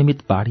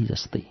असंयमित बाढी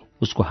जस्तै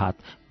उसको हात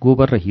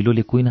गोबर र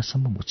हिलोले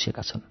कुइनासम्म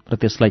मुछिएका छन् र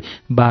त्यसलाई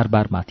बार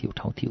बार माथि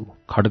उठाउँथ्यो,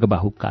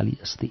 खड्गबाहु काली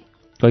जस्तै।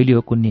 कहिले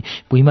हो कुन्ने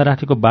भुइँमा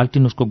राखेको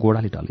बाल्टिन उसको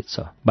गोडाले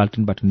ढलेछ।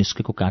 बाल्टिनबाट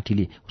निस्केको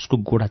काँटीले उसको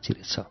गोडा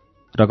चिरेछ।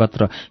 रगत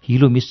र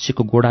हिलो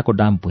मिसिएको गोडाको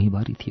डाम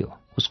भुइँभरि थियो।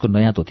 उसको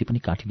नयाँ धोती पनि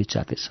काँटीले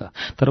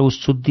च्यातेछ, तर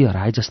उस शुद्धि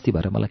हराए जस्ती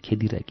भएर मलाई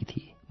खेदिरहेकी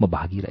थिए। म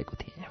भागिरहेको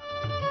थिएँ।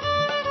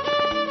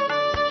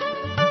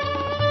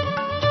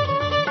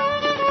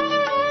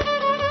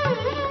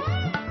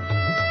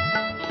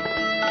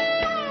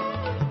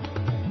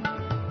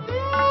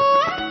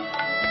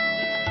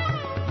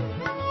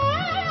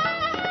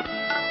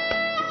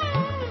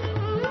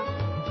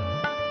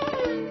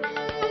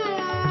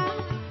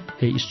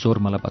 हे ईश्वर,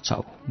 मलाई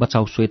बचाऊ,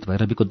 बचाऊ श्वेत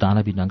भैरवीको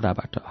दानवी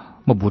नङ्ग्राबाट।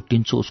 म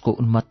भुट्टिन्छु उसको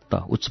उन्मत्त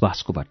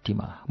उच्छ्वासको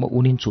भट्टीमा, म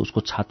उनिन्छु उसको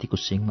छातीको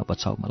सिङमा।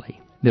 बचाऊ मलाई।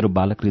 मेरो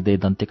बालक हृदय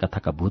दन्ते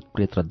कथाका भूत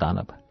प्रेत र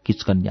दानव,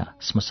 किचकन्या,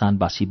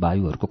 श्मशानवासी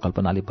वायुहरूको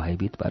कल्पनाले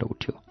भयभीत भएर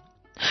उठ्यो।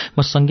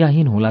 म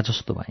संज्ञाहीन होला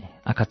जस्तो भएँ।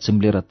 आँखा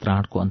चिम्लेर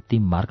त्राणको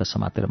अन्तिम मार्ग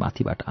समातेर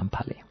माथिबाट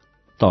आम्फाले।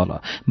 तल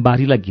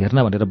बारीलाई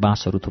घेर्न भनेर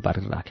बाँसहरू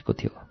थुपारेर राखेको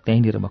थियो।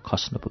 त्यहीँनिर म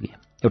खस्न पुगेँ।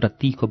 एउटा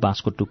तीखो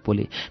बाँसको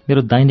टुप्पोले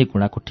मेरो दाहिने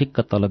घुँडाको ठिक्क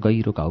तल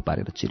गहिरो घाउ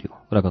पारेर चिर्यो।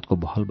 रगतको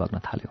बहल बग्न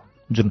थाल्यो।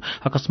 जुन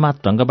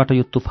अकस्मात ढङ्गबाट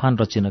यो तुफान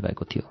रचिन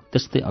गएको थियो,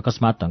 त्यस्तै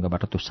अकस्मात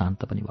ढङ्गबाट त्यो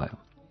शान्त पनि भयो।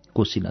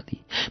 कोशी नदी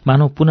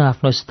मानव पुनः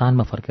आफ्नो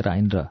स्थानमा फर्केर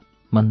आइन् र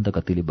मन्द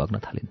गतिले बग्न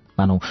थालिन्।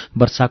 मानव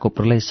वर्षाको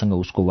प्रलयसँग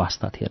उसको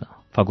वास्ता थिएन।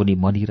 फगुनी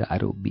मनिर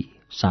आएर उभिए,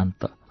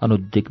 शान्त,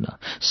 अनुद्विग्न,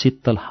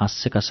 शीतल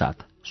हास्यका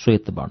साथ।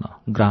 श्वेत वर्ण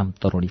ग्राम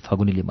तरुणी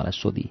फगुनीले मलाई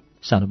सोधी,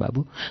 सानो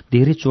बाबु,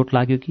 धेरै चोट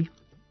लाग्यो कि?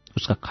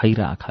 उसका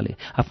खैरा आँखाले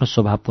आफ्नो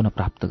स्वभाव पुनः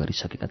प्राप्त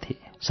गरिसकेका थिए।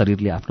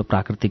 शरीरले आफ्नो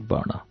प्राकृतिक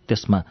वर्ण,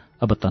 त्यसमा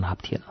अब तनाव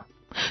थिएन।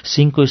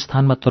 सिङको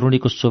स्थानमा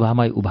तरुणीको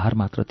शोभामय उभार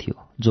मात्र थियो,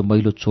 जो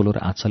मैलो चोलो र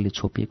आँचलले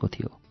छोपिएको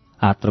थियो।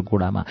 हात र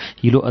गोडामा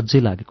हिलो अझै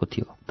लागेको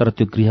थियो, तर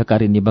त्यो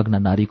गृहकार्य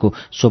निमग्न नारीको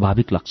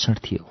स्वाभाविक लक्षण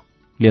थियो।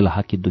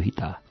 लेलहाकी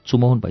दुहिता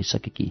चुमौन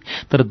भइसकेकी,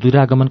 तर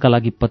दुरागमनका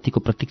लागि पतिको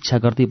प्रतीक्षा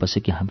गर्दै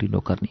बसेकी हाम्री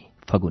नोकर्नी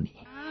फगुनी।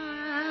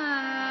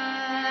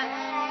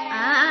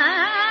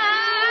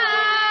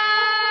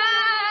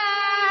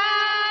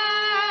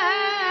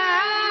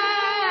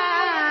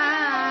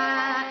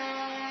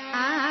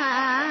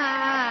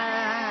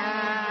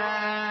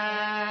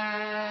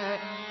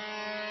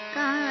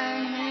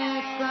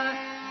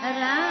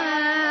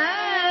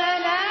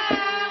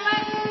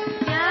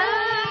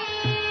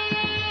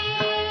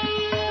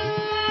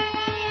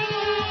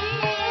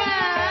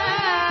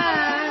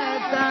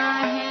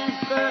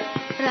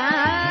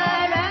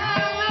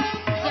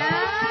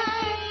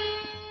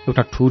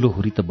 एउटा ठूलो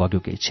हुरी त बग्यो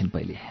केही छिन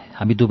पहिले।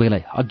 हामी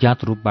दुवैलाई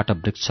अज्ञात रूपबाट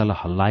वृक्षलाई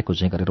हल्लाएको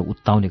झैँ गरेर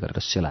उत्ताउने गरेर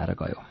सेलाएर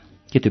गयो।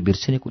 के त्यो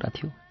बिर्सिने कुरा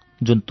थियो?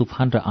 जुन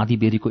तुफान र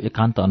आँधीबेरीको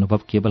एकान्त अनुभव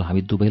केवल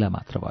हामी दुवैलाई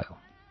मात्र भयो।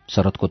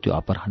 शरदको त्यो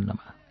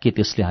अपराह्नमा के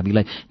त्यसले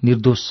हामीलाई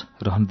निर्दोष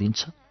रहन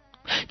दिन्छ?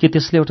 के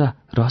त्यसले एउटा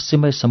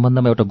रहस्यमय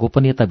सम्बन्धमा एउटा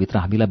गोपनीयताभित्र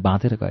हामीलाई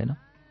बाँधेर गएन?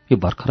 यो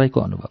भर्खरैको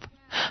अनुभव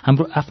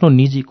हाम्रो आफ्नो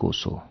निजी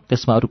कोष हो।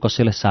 त्यसमा अरू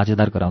कसैलाई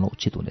साझेदार गराउन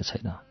उचित हुने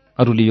छैन।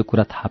 अरूले यो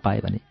कुरा थाहा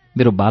पाए भने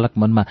मेरो बालक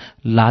मनमा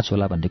लाज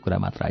होला भन्ने कुरा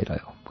मात्र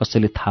आइरह्यो।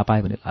 कसैले थाहा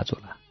पाए भने लाज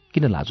होला।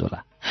 किन लाज होला?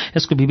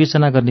 यसको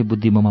विवेचना गर्ने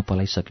बुद्धि ममा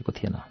पलाइसकेको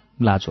थिएन।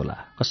 लाज होला,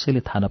 कसैले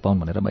थाहा नपाउन्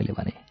भनेर मैले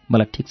भने।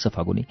 मलाई ठिक छ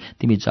फगुनी,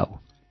 तिमी जाऊ।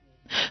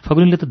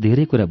 फगुनीले त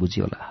धेरै कुरा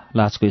बुझ्यो होला।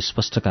 लाजको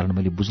स्पष्ट कारण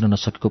मैले बुझ्न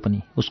नसकेको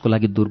पनि उसको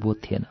लागि दुर्बोध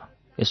थिएन।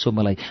 यसो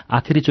मलाई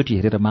आखिरीचोटि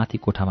हेरेर माथि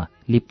कोठामा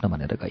लिप्न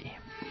भनेर गई।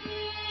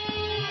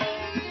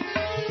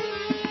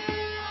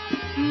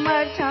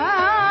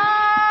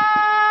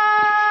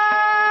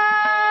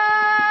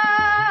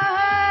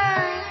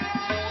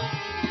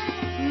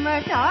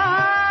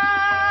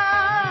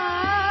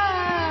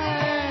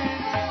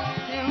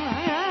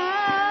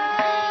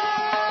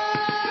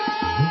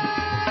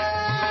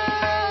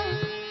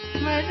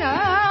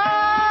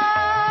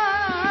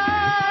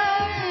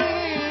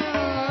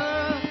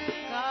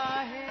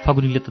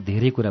 फगुनीले त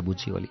धेरै कुरा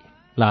बुझ्यो होली।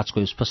 लाजको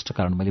स्पष्ट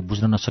कारण मैले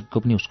बुझ्न नसकेको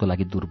पनि उसको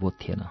लागि दुर्बोध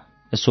थिएन।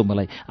 यसो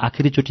मलाई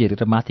आखिरीचोटि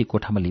हेरेर माथि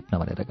कोठामा लिप्न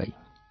भनेर गई।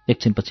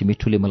 एकछिनपछि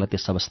मिठुले मलाई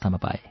त्यस अवस्थामा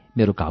पाए।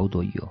 मेरो घाउ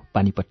धोइयो,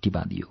 पानीपट्टी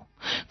बाँधियो।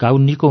 घाउ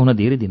निको हुन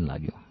धेरै दिन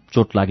लाग्यो।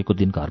 चोट लागेको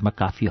दिन घरमा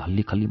काफी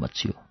हल्लीखल्ली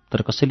मच्चियो,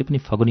 तर कसैले पनि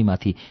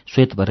फगुनीमाथि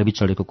श्वेत भैरवी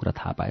चढेको कुरा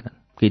थाहा पाएनन्।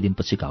 केही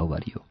दिनपछि घाउ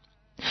भरियो।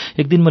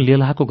 एक दिन म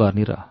लेलाहाको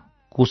गर्ने र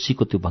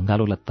कोसीको त्यो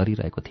भङ्गालोलाई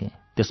तरिरहेको थिएँ।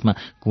 त्यसमा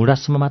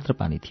घुँडासम्म मात्र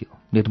पानी थियो,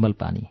 निर्मल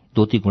पानी।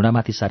 धोती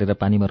घुँडामाथि सारेर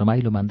पानीमा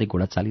रमाइलो मान्दै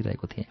घुँडा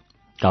चालिरहेको थिएँ।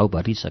 घाउ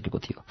भरिसकेको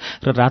थियो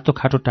र रातो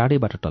खाटो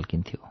टाढैबाट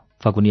टल्किन्थ्यो।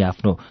 फगुनी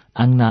आफ्नो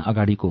आङ्ना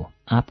अगाडिको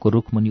आँपको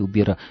रुखमुनि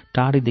उभिएर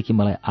टाढैदेखि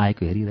मलाई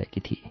आएको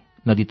हेरिरहेकी थिए।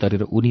 नदी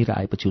तरेर उनीर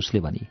आएपछि उसले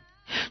भनी,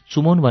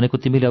 चुमौन भनेको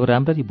तिमीले अब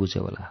राम्ररी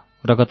बुझ्यौ होला।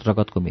 रगत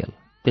रगतको मेल।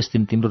 त्यस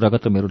दिन तिम्रो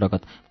रगत र मेरो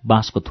रगत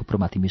बाँसको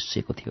थुप्रोमाथि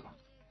मिसिएको थियो।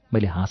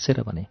 मैले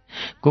हाँसेर भने,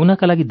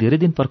 गौनाका लागि धेरै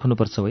दिन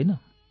पर्खनुपर्छ होइन?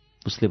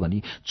 उसले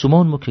भनी,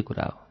 चुमौन मुख्य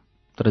कुरा हो।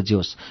 तर जे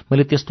होस्,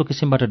 मैले त्यस्तो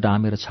किसिमबाट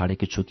डामेर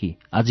छाडेकी छु कि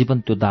आजीवन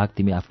त्यो दाग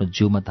तिमी आफ्नो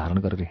जिउमा धारण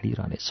गरेर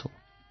हिँडिरहनेछौ।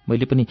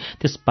 मैले पनि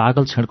त्यस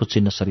पागल क्षणको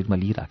चिन्ह शरीरमा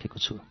लिइराखेको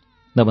छु।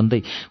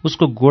 नभन्दै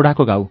उसको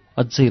गोडाको घाउ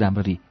अझै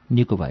राम्ररी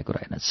निको भएको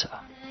रहेनछ।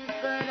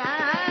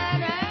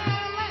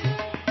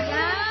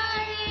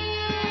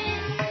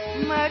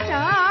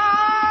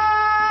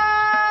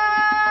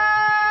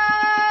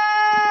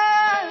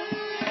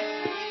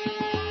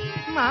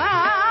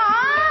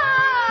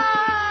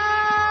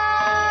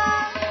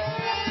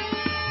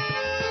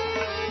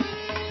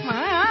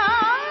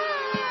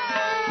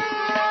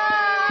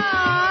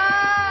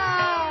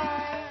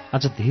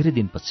 आज धेरै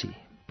दिनपछि,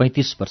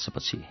 35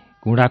 वर्षपछि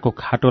घुँडाको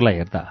खाटोलाई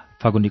हेर्दा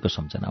फगुनीको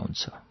सम्झना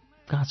हुन्छ।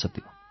 कहाँ छ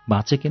त्यो?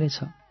 बाँचेकी नै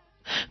छ?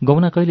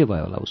 गौना कहिले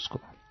भयो होला उसको?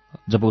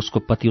 जब उसको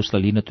पति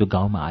उसलाई लिन त्यो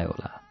गाउँमा आयो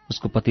होला।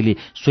 उसको पतिले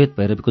श्वेत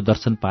भैरवीको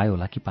दर्शन पायो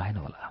होला कि पाएन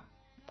होला?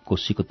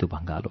 कोसीको त्यो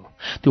भङ्गालो,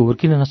 त्यो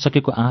हुर्किन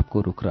नसकेको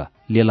आँपको रुख र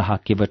लेलाहा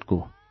केवटको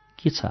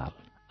के छ हाल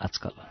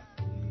आजकल?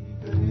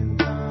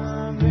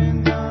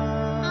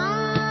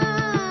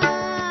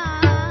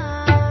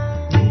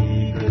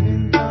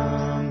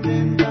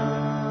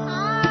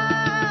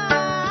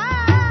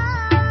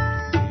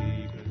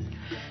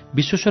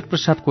 विश्वेश्वर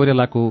प्रसाद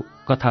कोइरालाको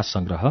कथा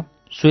संग्रह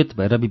श्वेत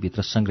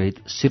भैरवीभित्र संग्रहित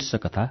शीर्ष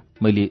कथा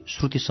मैले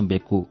श्रुति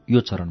सम्वेकको यो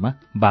चरणमा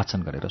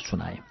वाचन गरेर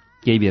सुनाएँ।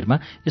 केही बेरमा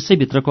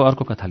यसैभित्रको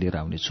अर्को कथा लिएर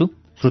आउनेछु।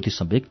 श्रुति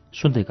सम्वेक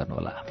सुन्दै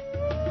गर्नुहोला।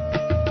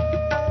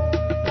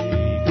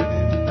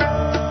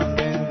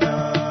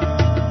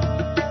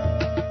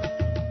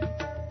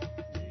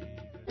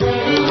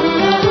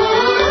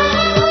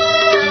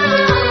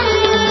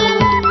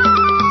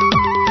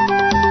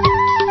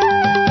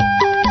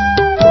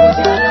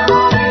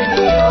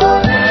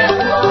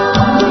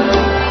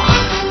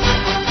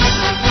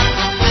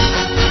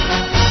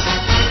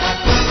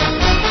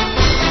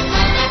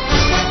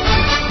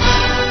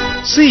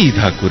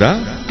 सीधा कुरा,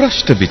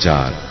 प्रश्न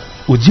विचार,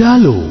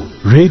 उज्यालो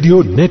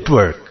रेडियो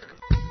नेटवर्क।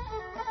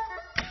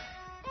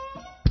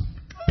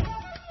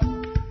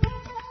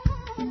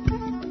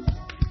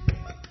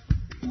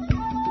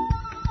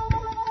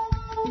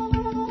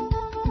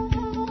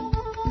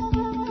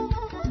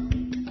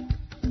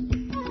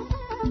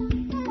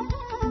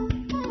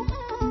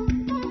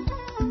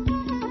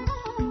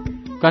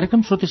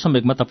 कार्यक्रम श्रुति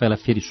सम्वेकमा तपाईलाई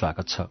फेरि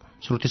स्वागत छ।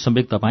 श्रुति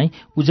सम्वेक तपाईँ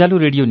उज्यालो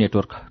रेडियो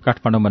नेटवर्क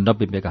काठमाडौँमा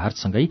 90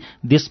 मेगाहर्जसँगै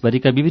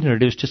देशभरिका विभिन्न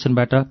रेडियो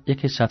स्टेशनबाट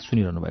एकैसाथ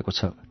सुनिरहनु भएको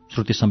छ।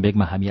 श्रुति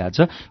सम्वेकमा हामी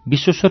आज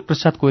विश्वेश्वर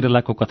प्रसाद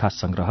कोइरालाको कथा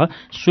संग्रह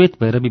श्वेत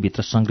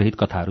भैरवीभित्र संग्रहित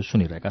कथाहरू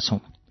सुनिरहेका छौं।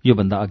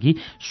 योभन्दा अघि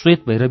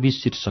श्वेत भैरवी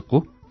शीर्षकको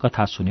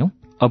कथा सुन्यौं।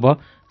 अब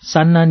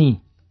सान्नानी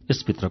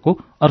यसभित्रको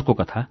अर्को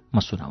कथा म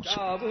सुनाउँछु।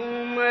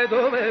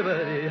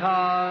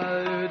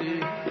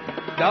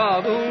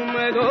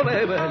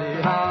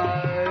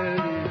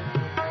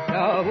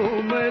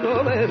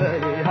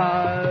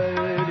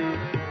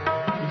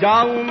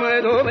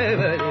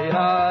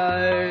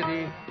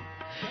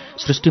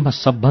 सृष्टिमा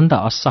सबभन्दा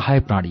असहाय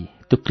प्राणी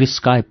त्यो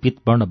कृष्काय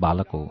पीतवर्ण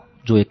बालक हो,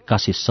 जो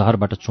एक्कासी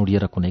शहरबाट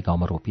चुडिएर कुनै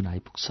गाउँमा रोपिन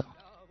आइपुग्छ।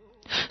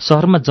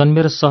 शहरमा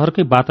जन्मेर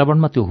शहरकै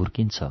वातावरणमा त्यो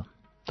हुर्किन्छ,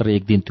 तर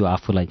एक दिन त्यो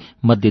आफूलाई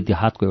मध्य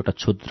देहातको एउटा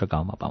क्षुद्र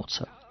गाउँमा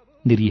पाउँछ।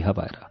 निरीह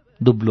भएर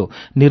दुब्लो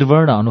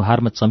निर्वर्ण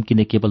अनुहारमा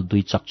चम्किने केवल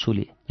 2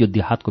 चक्षुले यो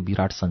देहातको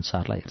विराट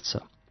संसारलाई हेर्छ।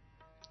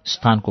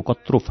 स्थानको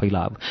कत्रो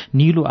फैलाव,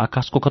 नीलो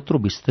आकाशको कत्रो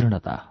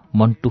विस्तीर्णता,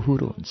 मन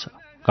टुहुरो हुन्छ।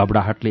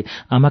 घबराहटले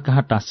आमा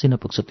कहाँ टाँसिन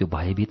पुग्छ त्यो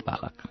भयभीत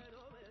बालक।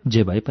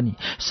 जे भए पनि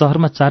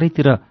शहरमा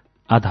चारैतिर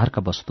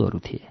आधारका वस्तुहरू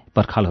थिए,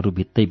 पर्खालहरू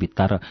भित्तै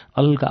भित्ता र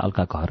अल्गा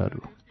अल्गा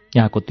घरहरू।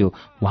 यहाँको त्यो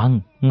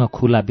वाङ्ग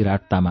खुला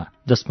विराटतामा,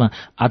 जसमा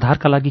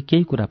आधारका लागि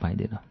केही कुरा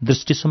पाइँदैन,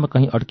 दृष्टिसम्म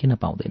कहीँ अड्किन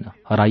पाउँदैन,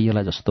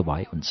 हराइएला जस्तो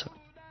भए हुन्छ।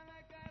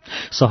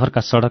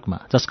 शहरका सडकमा,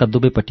 जसका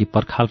दुवैपट्टि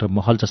पर्खाल र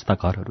महल जस्ता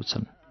घरहरू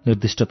छन्,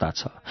 निर्दिष्टता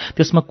छ।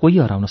 त्यसमा कोही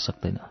हराउन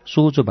सक्दैन।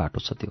 सोझो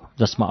बाटो छ त्यो,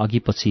 जसमा अघि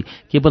पछि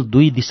केवल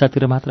 2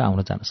 दिशातिर मात्र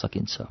आउन जान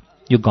सकिन्छ।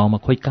 यो गाउँमा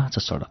खोइ कहाँ छ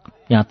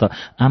सडक? यहाँ त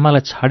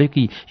आमालाई छाड्यो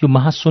कि यो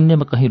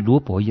महाशून्यमा कहीँ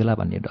लोप होइएला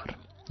भन्ने डर।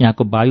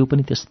 यहाँको वायु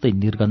पनि त्यस्तै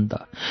निर्गन्ध।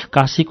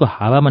 काशीको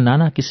हावामा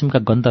नाना किसिमका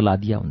गन्ध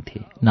लादिया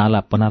हुन्थे। नाला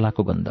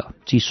पनालाको गन्ध,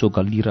 चिसो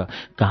गल्ली र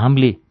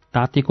घामले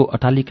तातेको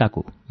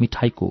अटालिकाको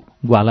मिठाईको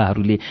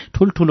ग्वालाहरूले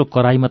ठूल्ठूलो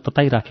कराईमा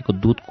तताइराखेको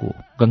दूधको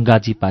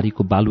गंगाजी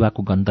पारीको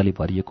बालुवाको गन्धले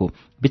भरिएको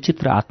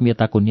विचित्र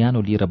आत्मीयताको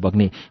न्यानो लिएर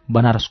बग्ने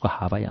बनारसको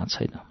हावा यहाँ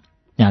छैन।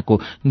 यहाँको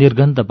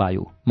निर्गन्ध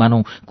वायु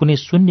मानौ कुनै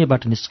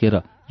शून्यबाट निस्केर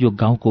यो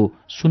गाउँको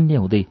शून्य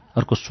हुँदै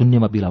अर्को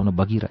शून्यमा बिलाउन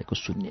बगिरहेको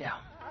शून्य।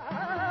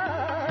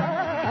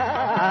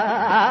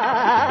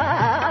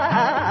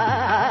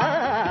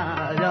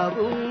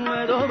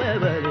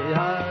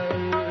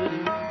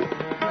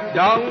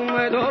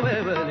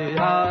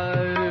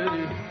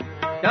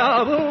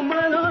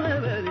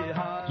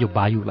 यो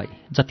वायुलाई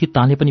जति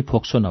ताने पनि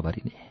फोक्सो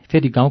नभरिने,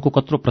 फेरि गाउँको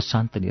कत्रो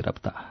प्रशान्त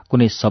निरवता,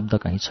 कुनै शब्द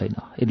कहीँ छैन।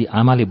 यदि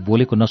आमाले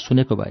बोलेको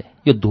नसुनेको भए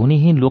यो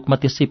ध्वनिहीन लोकमा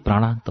त्यसै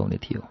प्राणान्त हुने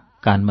थियो।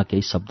 कानमा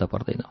केही शब्द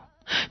पर्दैन,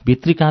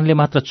 भित्री कानले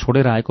मात्र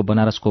छोडेर आएको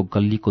बनारसको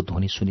गल्लीको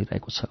ध्वनि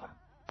सुनिरहेको छ।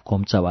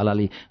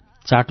 खोम्चावालाले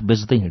चाट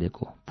बेच्दै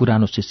हिँडेको,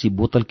 पुरानो सिसी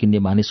बोतल किन्ने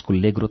मानिसको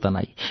लेग्रो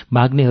तनाई,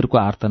 माग्नेहरूको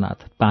आर्तनाद,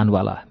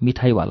 पानवाला,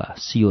 मिठाईवाला,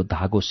 सियो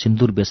धागो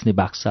सिन्दूर बेच्ने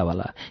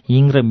बाक्सावाला,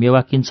 हिङ र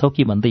मेवा किन्छौ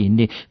कि भन्दै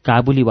हिँड्ने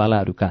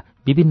काबुलीवालाहरूका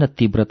विभिन्न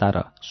तीव्रता र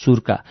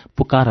सुरका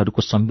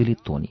पुकारहरूको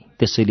सम्मिलित ध्वनि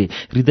त्यसैले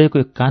हृदयको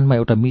एक कानमा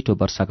एउटा मिठो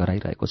वर्षा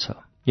गराइरहेको छ।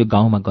 यो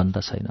गाउँमा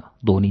गन्ध छैन,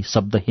 ध्वनि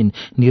शब्दहीन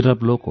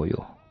निरवलोक हो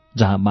यो,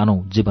 जहाँ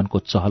मानौ जीवनको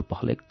चहल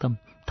पहल एकदम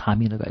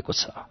थामिन गएको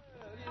छ।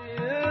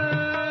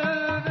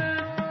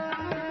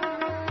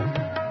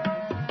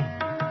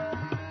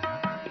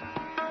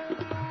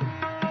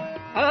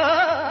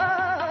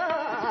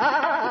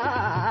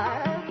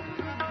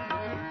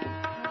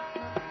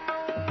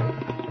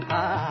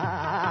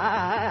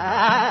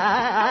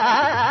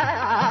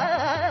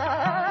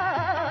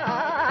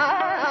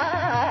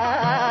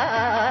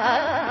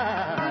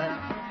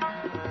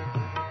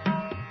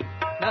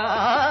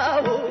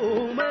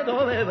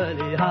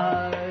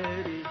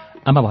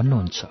 आमा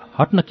भन्नुहुन्छ,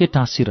 हट्न के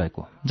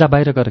टाँसिरहेको, जा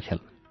बाहिर गएर खेल।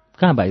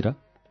 कहाँ बाहिर?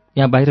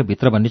 यहाँ बाहिर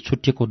भित्र भन्ने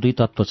छुट्टिएको दुई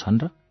तत्त्व छन्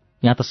र?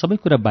 यहाँ त सबै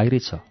कुरा बाहिरै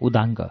छ,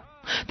 उदाङ्ग।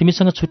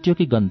 तिमीसँग छुट्टियो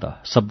कि गन्ध?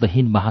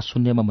 शब्दहीन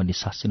महाशून्यमा म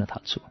निसासिन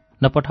थाल्छु।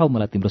 नपठाऊ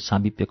मलाई तिम्रो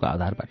सामिप्यको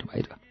आधारबाट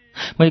बाहिर।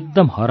 म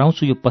एकदम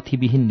हराउँछु यो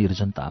पथिविहीन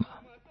निर्जनतामा।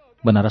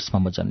 बनारसमा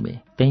म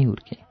जन्मे, त्यहीँ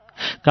हुर्केँ।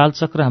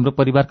 कालचक्र हाम्रो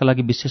परिवारका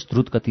लागि विशेष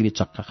द्रुत गतिले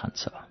चक्का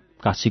खान्छ।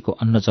 काशीको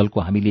अन्नजलको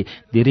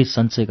हामीले धेरै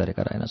सञ्चय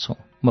गरेका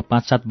रहेनछौँ। म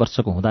 5-7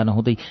 वर्षको हुँदा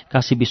नहुँदै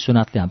काशी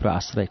विश्वनाथले हाम्रो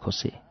आश्रय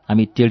खोसे।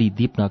 हामी टेढी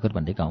दीपनगर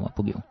भन्ने गाउँमा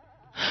पुग्यौँ।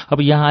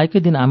 अब यहाँ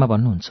आएकै दिन आमा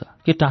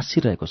भन्नुहुन्छ, के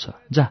टाँसिरहेको छ,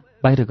 जा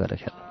बाहिर गएर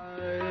खेल।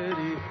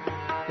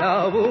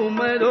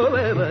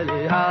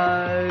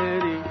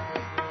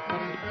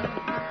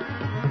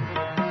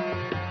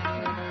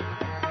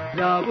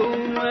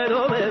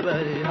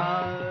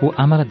 ऊ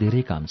आमालाई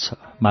धेरै काम छ,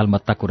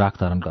 मालमत्ताको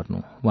राखधरण गर्नु।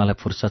 उहाँलाई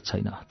फुर्सद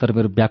छैन, तर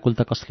मेरो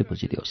व्याकुलता कसले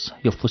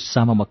बुझिदियोस्। यो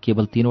फुस्सामा म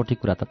केवल तीनवटै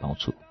कुरा त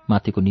पाउँछु,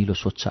 माथिको निलो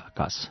स्वच्छ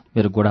आकाश,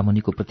 मेरो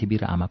गोडामुनिको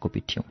पृथ्वी र आमाको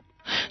पिठ्यौँ,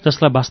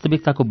 जसलाई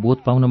वास्तविकताको बोध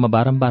पाउन म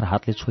बारम्बार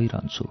हातले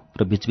छोइरहन्छु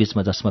र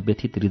बीचबीचमा जसमा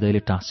व्यथित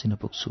हृदयले टाँसिन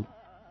पुग्छु।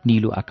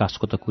 निलो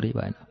आकाशको त कुरै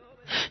भएन,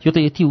 यो त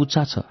यति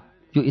उच्चा छ,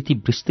 यो यति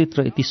विस्तृत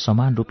र यति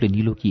समान रूपले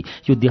निलो कि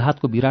यो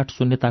देहातको विराट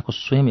शून्यताको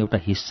स्वयं एउटा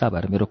हिस्सा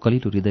भएर मेरो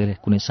कलिलो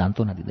हृदयले कुनै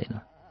सान्त्वना दिँदैन।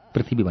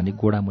 पृथ्वी भन्ने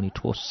गोडामुनि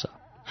ठोस छ,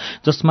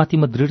 जसमाथि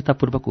म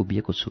दृढतापूर्वक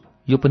उभिएको छु।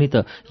 यो पनि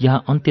त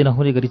यहाँ अन्त्य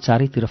नहुने गरी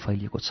चारैतिर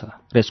फैलिएको छ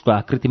र यसको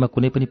आकृतिमा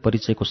कुनै पनि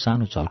परिचयको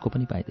सानो झल्को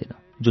पनि पाइँदैन,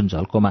 जुन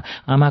झल्कोमा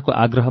आमाको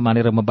आग्रह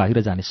मानेर म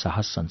बाहिर जाने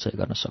साहस सञ्चय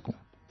गर्न सकूँ।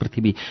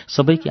 पृथ्वी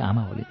सबैकी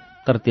आमा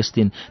होलिन्, तर त्यस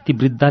दिन ती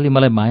वृद्धाले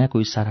मलाई मायाको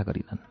इसारा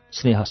गरिनन्,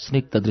 स्नेह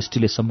स्निग्ध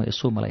दृष्टिले सम्म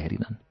यसो मलाई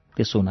हेरिनन्।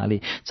 त्यसो हुनाले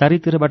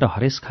चारैतिरबाट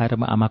हरेस खाएर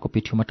म आमाको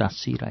पिठ्यौमा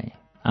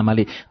टाँसिरहेँ।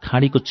 आमाले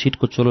खाडीको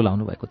छिटको चोलो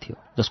लाउनु भएको थियो,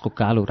 जसको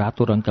कालो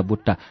रातो रङका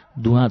बुट्टा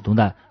धुवाँ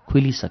धुँदा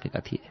खुइलिसकेका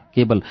थिए।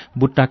 केवल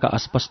बुट्टाका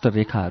अस्पष्ट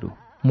रेखाहरू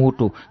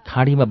मोटो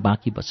खाडीमा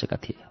बाँकी बसेका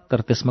थिए,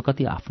 तर त्यसमा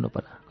कति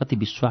आफ्नोपना, कति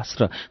विश्वास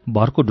र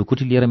भरको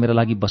ढुकुटी लिएर मेरा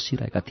लागि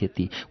बसिरहेका थिए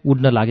ती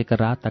उड्न लागेका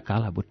राता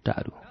काला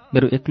बुट्टाहरू।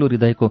 मेरो एक्लो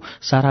हृदयको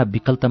सारा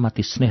विकल्पमा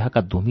ती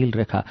स्नेहका धुमिल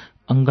रेखा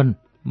अङ्गन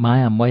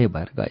मायामय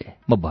भएर गए।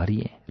 म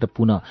भरिएँ र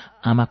पुनः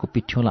आमाको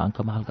पिठ्यौँलाई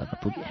अङ्कमाल गर्न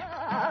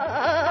पुगेँ।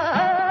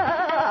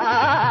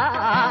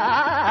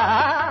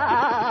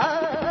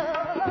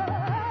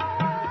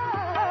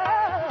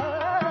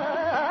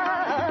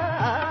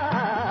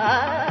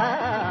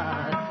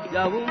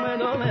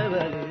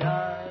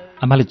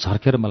 आमाले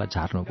झर्केर मलाई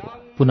झार्नुभयो,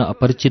 पुनः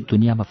अपरिचित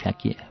दुनियाँमा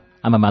फ्याँकिए।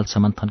 आमा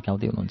मालसामान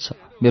थन्क्याउँदै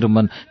हुनुहुन्छ। मेरो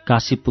मन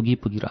काशी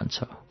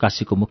पुगिरहन्छ।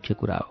 काशीको मुख्य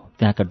कुरा हो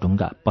त्यहाँका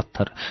ढुङ्गा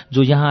पत्थर,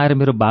 जो यहाँ आएर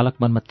मेरो बालक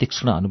मनमा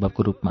तीक्ष्ण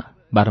अनुभवको रूपमा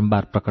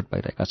बारम्बार प्रकट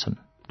भइरहेका छन्।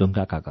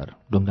 ढुङ्गाका घर,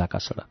 ढुङ्गाका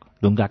सडक,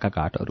 ढुङ्गाका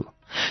घाटहरू,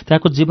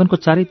 त्यहाँको जीवनको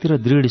चारैतिर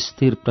दृढ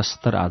स्थिर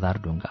प्रस्तर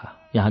आधार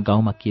ढुङ्गा। यहाँ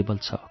गाउँमा केवल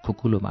छ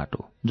खुकुलो माटो,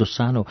 जो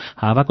सानो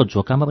हावाको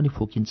झोकामा पनि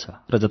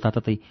फुकिन्छ र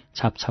जताततै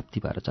छापछाप्ती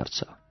भएर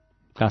झर्छ।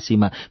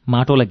 काशीमा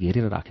माटोलाई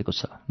घेरेर राखेको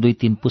छ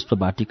 2-3 पुष्प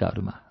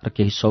बाटिकाहरूमा र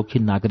केही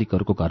शौखिन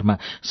नागरिकहरूको घरमा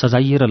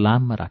सजाइएर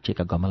लाममा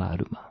राखिएका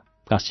गमलाहरूमा।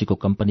 काशीको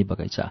कम्पनी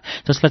बगैँचा,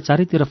 जसलाई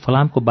चारैतिर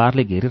फलामको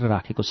बारले घेरेर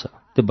राखेको छ,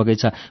 त्यो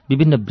बगैँचा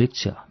विभिन्न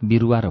वृक्ष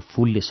बिरुवा र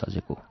फूलले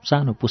सजेको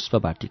सानो पुष्प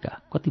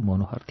बाटिका कति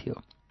मनोहर थियो।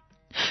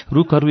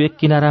 रुखहरू एक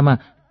किनारामा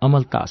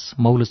अमलतास,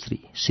 मौलश्री,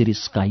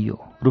 शिरीष, काइयो,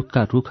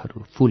 रुखका रुखहरू,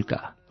 फूलका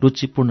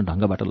रुचिपूर्ण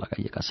ढङ्गबाट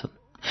लगाइएका छन्।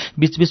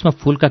 बीचबीचमा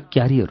फूलका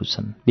क्यारीहरू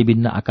छन्।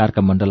 विभिन्न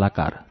आकारका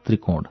मण्डलाकार,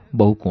 त्रिकोण,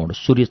 बहुकोण,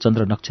 सूर्य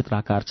चन्द्र नक्षत्र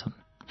आकार छन्।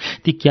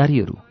 ती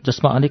क्यारीहरू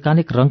जसमा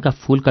अनेकानेक रङका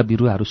फूलका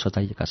बिरुवाहरू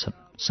सजाइएका छन्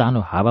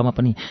सानो हावामा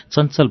पनि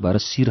चञ्चल भएर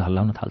शिर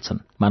हल्लाउन थाल्छन्,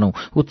 मानौ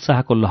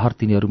उत्साहको लहर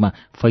तिनीहरूमा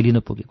फैलिन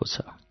पुगेको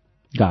छ।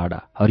 गाढा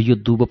हरियो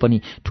दुबो पनि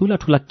ठूला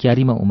ठूला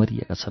क्यारीमा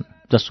उमरिएका छन्,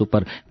 जस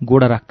उप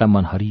गोडा राख्दा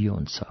मन हरियो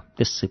हुन्छ,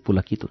 त्यसै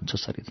पुलकित हुन्छ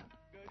शरीर।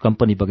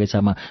 कम्पनी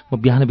बगैँचामा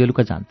म बिहान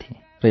बेलुका जान्थेँ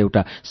र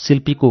एउटा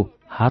शिल्पीको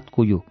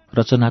हातको यो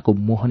रचनाको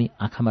मोहनी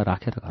आँखामा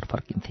राखेर घर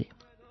फर्किन्थे।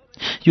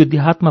 यो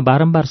देहातमा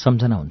बारम्बार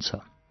सम्झना हुन्छ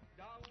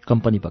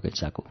कम्पनी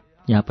बगैँचाको।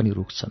 यहाँ पनि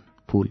रुख छन्,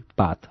 फूल,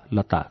 पात,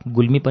 लता,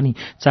 गुल्मी पनि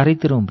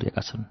चारैतिर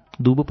उम्रिएका छन्,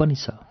 दुबो पनि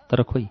छ।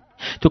 तर खोइ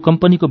त्यो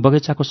कम्पनीको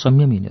बगैँचाको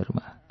संयम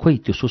यिनीहरूमा, खोइ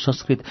त्यो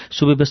सुसंस्कृत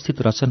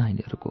सुव्यवस्थित रचना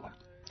यिनीहरूको।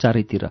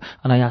 चारैतिर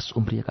अनायास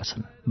उम्रिएका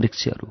छन्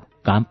वृक्षहरू,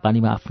 घाम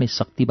पानीमा आफ्नै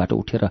शक्तिबाट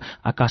उठेर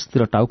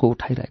आकाशतिर टाउको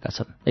उठाइरहेका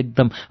छन्,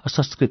 एकदम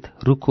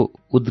असंस्कृत रुखो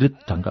उद्धृत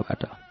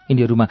ढङ्गबाट।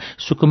 यिनीहरूमा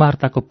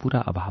सुकुमारताको पूरा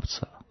अभाव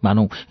छ,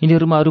 मानौ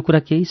यिनीहरूमा अरू कुरा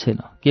केही छैन,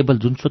 केवल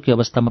जुनसुकै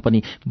अवस्थामा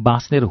पनि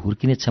बाँच्ने र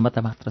हुर्किने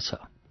क्षमता मात्र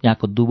छ।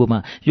 यहाँको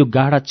दुबोमा यो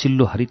गाढा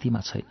चिल्लो हरितीमा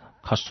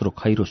छैन, खस्रो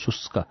खैरो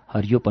शुष्क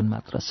हरियोपन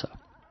मात्र छ।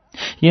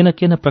 येन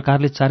केन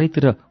प्रकारले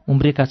चारैतिर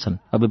उम्रेका छन्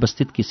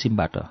अव्यवस्थित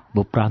किसिमबाट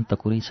भूप्रान्त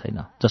कुरै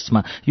छैन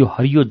जसमा यो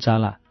हरियो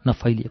जाला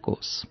नफैलिएको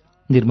होस्।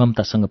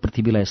 निर्ममतासँग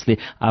पृथ्वीलाई यसले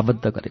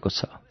आबद्ध गरेको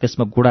छ।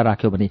 त्यसमा गोडा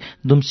राख्यो भने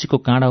दुम्सीको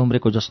काँडा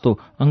उम्रेको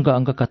जस्तो अङ्ग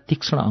अङ्गका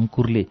तीक्ष्ण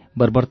अङ्कुरले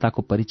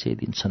बर्बरताको परिचय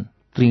दिन्छन्।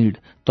 तृण,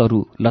 तरु,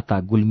 लता,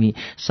 गुल्मी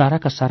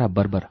साराका सारा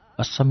बर्बर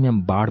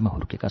असंयम बाढमा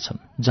हुर्केका छन्।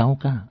 जाउँ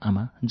कहाँ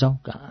आमा, जाउँ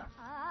कहाँ?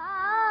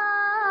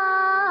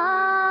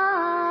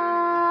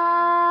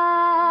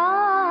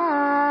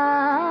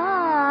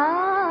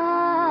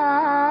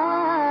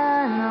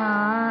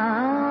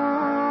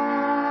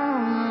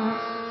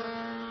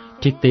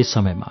 ठिक त्यही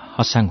समयमा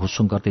हस्याङ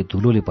हुसुङ गर्दै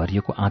धुलोले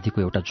भरिएको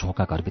आँधीको एउटा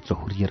झोंका घरभित्र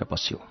हुरिएर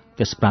बस्यो।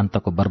 त्यस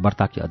प्रान्तको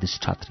बर्बरताकी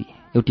अधिष्ठात्री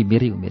एउटी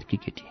मेरै उमेरकी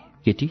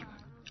केटी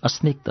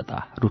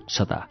अस्निग्धता,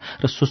 रुक्षता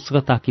र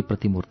शुष्कताकी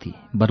प्रतिमूर्ति,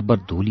 बर्बर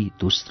धुली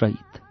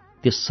धुस्रहित।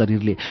 त्यस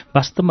शरीरले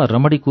वास्तवमा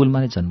रमणी कुलमा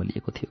नै जन्म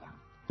लिएको थियो।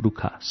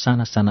 रुखा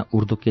साना साना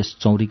उर्दो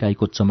केश चौरी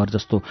गाईको चमर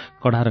जस्तो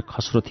कडा र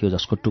खस्रो थियो,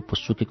 जसको टुप्पो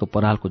सुकेको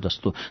परालको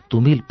जस्तो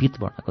धुमिल पीत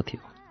वर्णको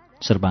थियो।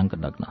 सर्वाङ्ग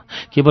नग्न,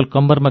 केवल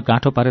कम्बरमा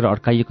गाँठो पारेर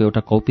अड्काइएको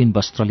एउटा कौपिन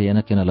वस्त्रले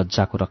एनकेन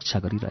लज्जाको रक्षा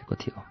गरिरहेको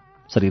थियो।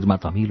 शरीरमा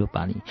धमिलो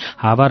पानी,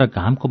 हावा र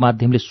घामको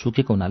माध्यमले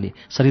सुकेको हुनाले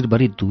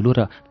शरीरभरि धुलो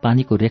र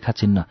पानीको रेखा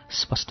चिन्ह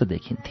स्पष्ट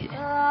देखिन्थे।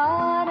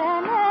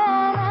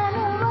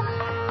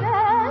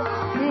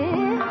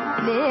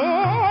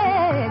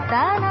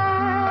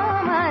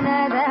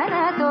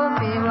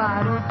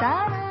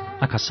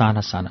 आँखा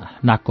साना साना,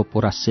 नाकको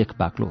पोरा सेक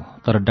बाक्लो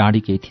तर डाँडी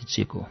केही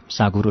थिचिएको,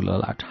 साँघुरो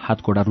ललाट,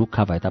 हातगोडा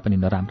रुखा भए तापनि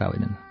नराम्रा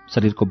होइनन्।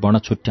 शरीरको वर्ण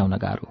छुट्याउन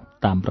गाह्रो,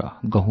 ताम्र,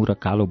 गहुँ र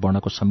कालो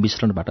वर्णको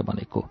सम्मिश्रणबाट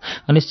बनेको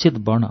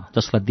अनिश्चित वर्ण,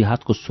 जसलाई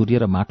देहातको सूर्य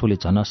र माटोले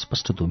झन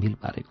अस्पष्ट धुमिल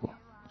पारेको।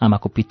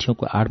 आमाको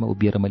पिठ्यौको आडमा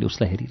उभिएर मैले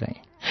उसलाई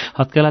हेरिरहेँ।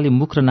 हत्केलाले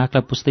मुख र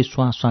नाकलाई पुस्दै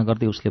स्वाँ स्वाँ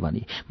गर्दै उसले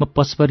भने, म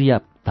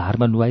पचवरिया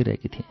धारमा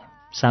नुहाइरहेकी थिएँ।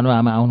 सानो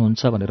आमा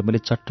आउनुहुन्छ भनेर मैले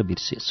चट्ट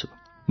बिर्सिएछु।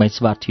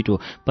 भैँसबार ठिटो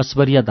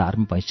पचवरिया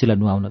धारमा भैँसीलाई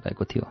नुहाउन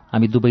गएको थियो।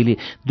 हामी दुवैले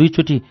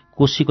दुईचोटि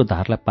कोशीको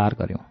धारलाई पार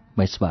गर्यौं।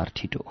 भैँसबार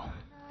ठिटो।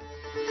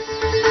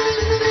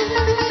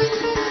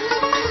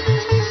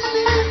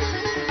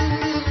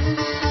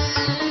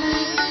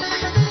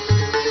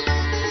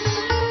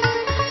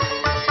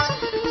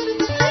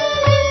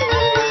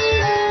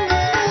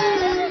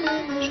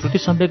 श्रुति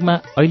सम्वेकमा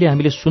अहिले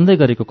हामीले सुन्दै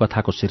गरेको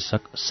कथाको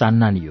शीर्षक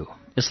सान्नानी हो।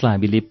 यसलाई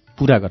हामीले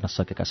पूरा गर्न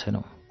सकेका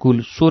छैनौं।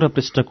 कुल 16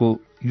 पृष्ठको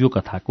यो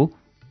कथाको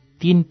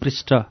 3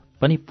 पृष्ठ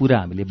पनि पूरा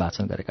हामीले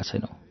वाचन गरेका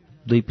छैनौं।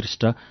 2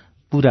 पृष्ठ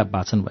पूरा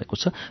वाचन भएको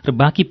छ र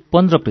बाँकी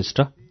 15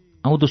 पृष्ठ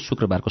आउँदो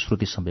शुक्रबारको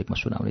श्रुति सम्वेकमा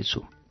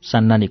सुनाउनेछु।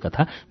 सान्नानी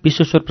कथा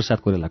विश्वेश्वर प्रसाद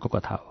कोइरालाको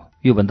कथा हो।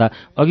 योभन्दा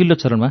अघिल्लो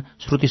चरणमा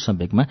श्रुति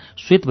सम्वेकमा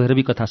श्वेत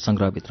भैरवी कथा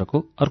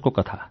संग्रहभित्रको अर्को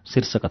कथा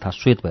शीर्ष कथा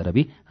श्वेत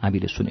भैरवी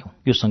हामीले सुन्यौं।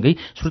 यो सँगै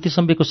श्रुति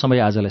सम्वेकको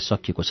समय आजलाई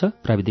सकिएको छ।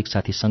 प्राविधिक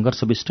साथी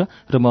संघर्ष विष्ट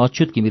र म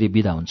अच्युत किमिरे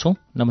बिदा हुन्छौं।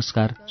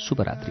 नमस्कार,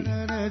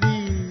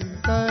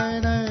 शुभरात्रि।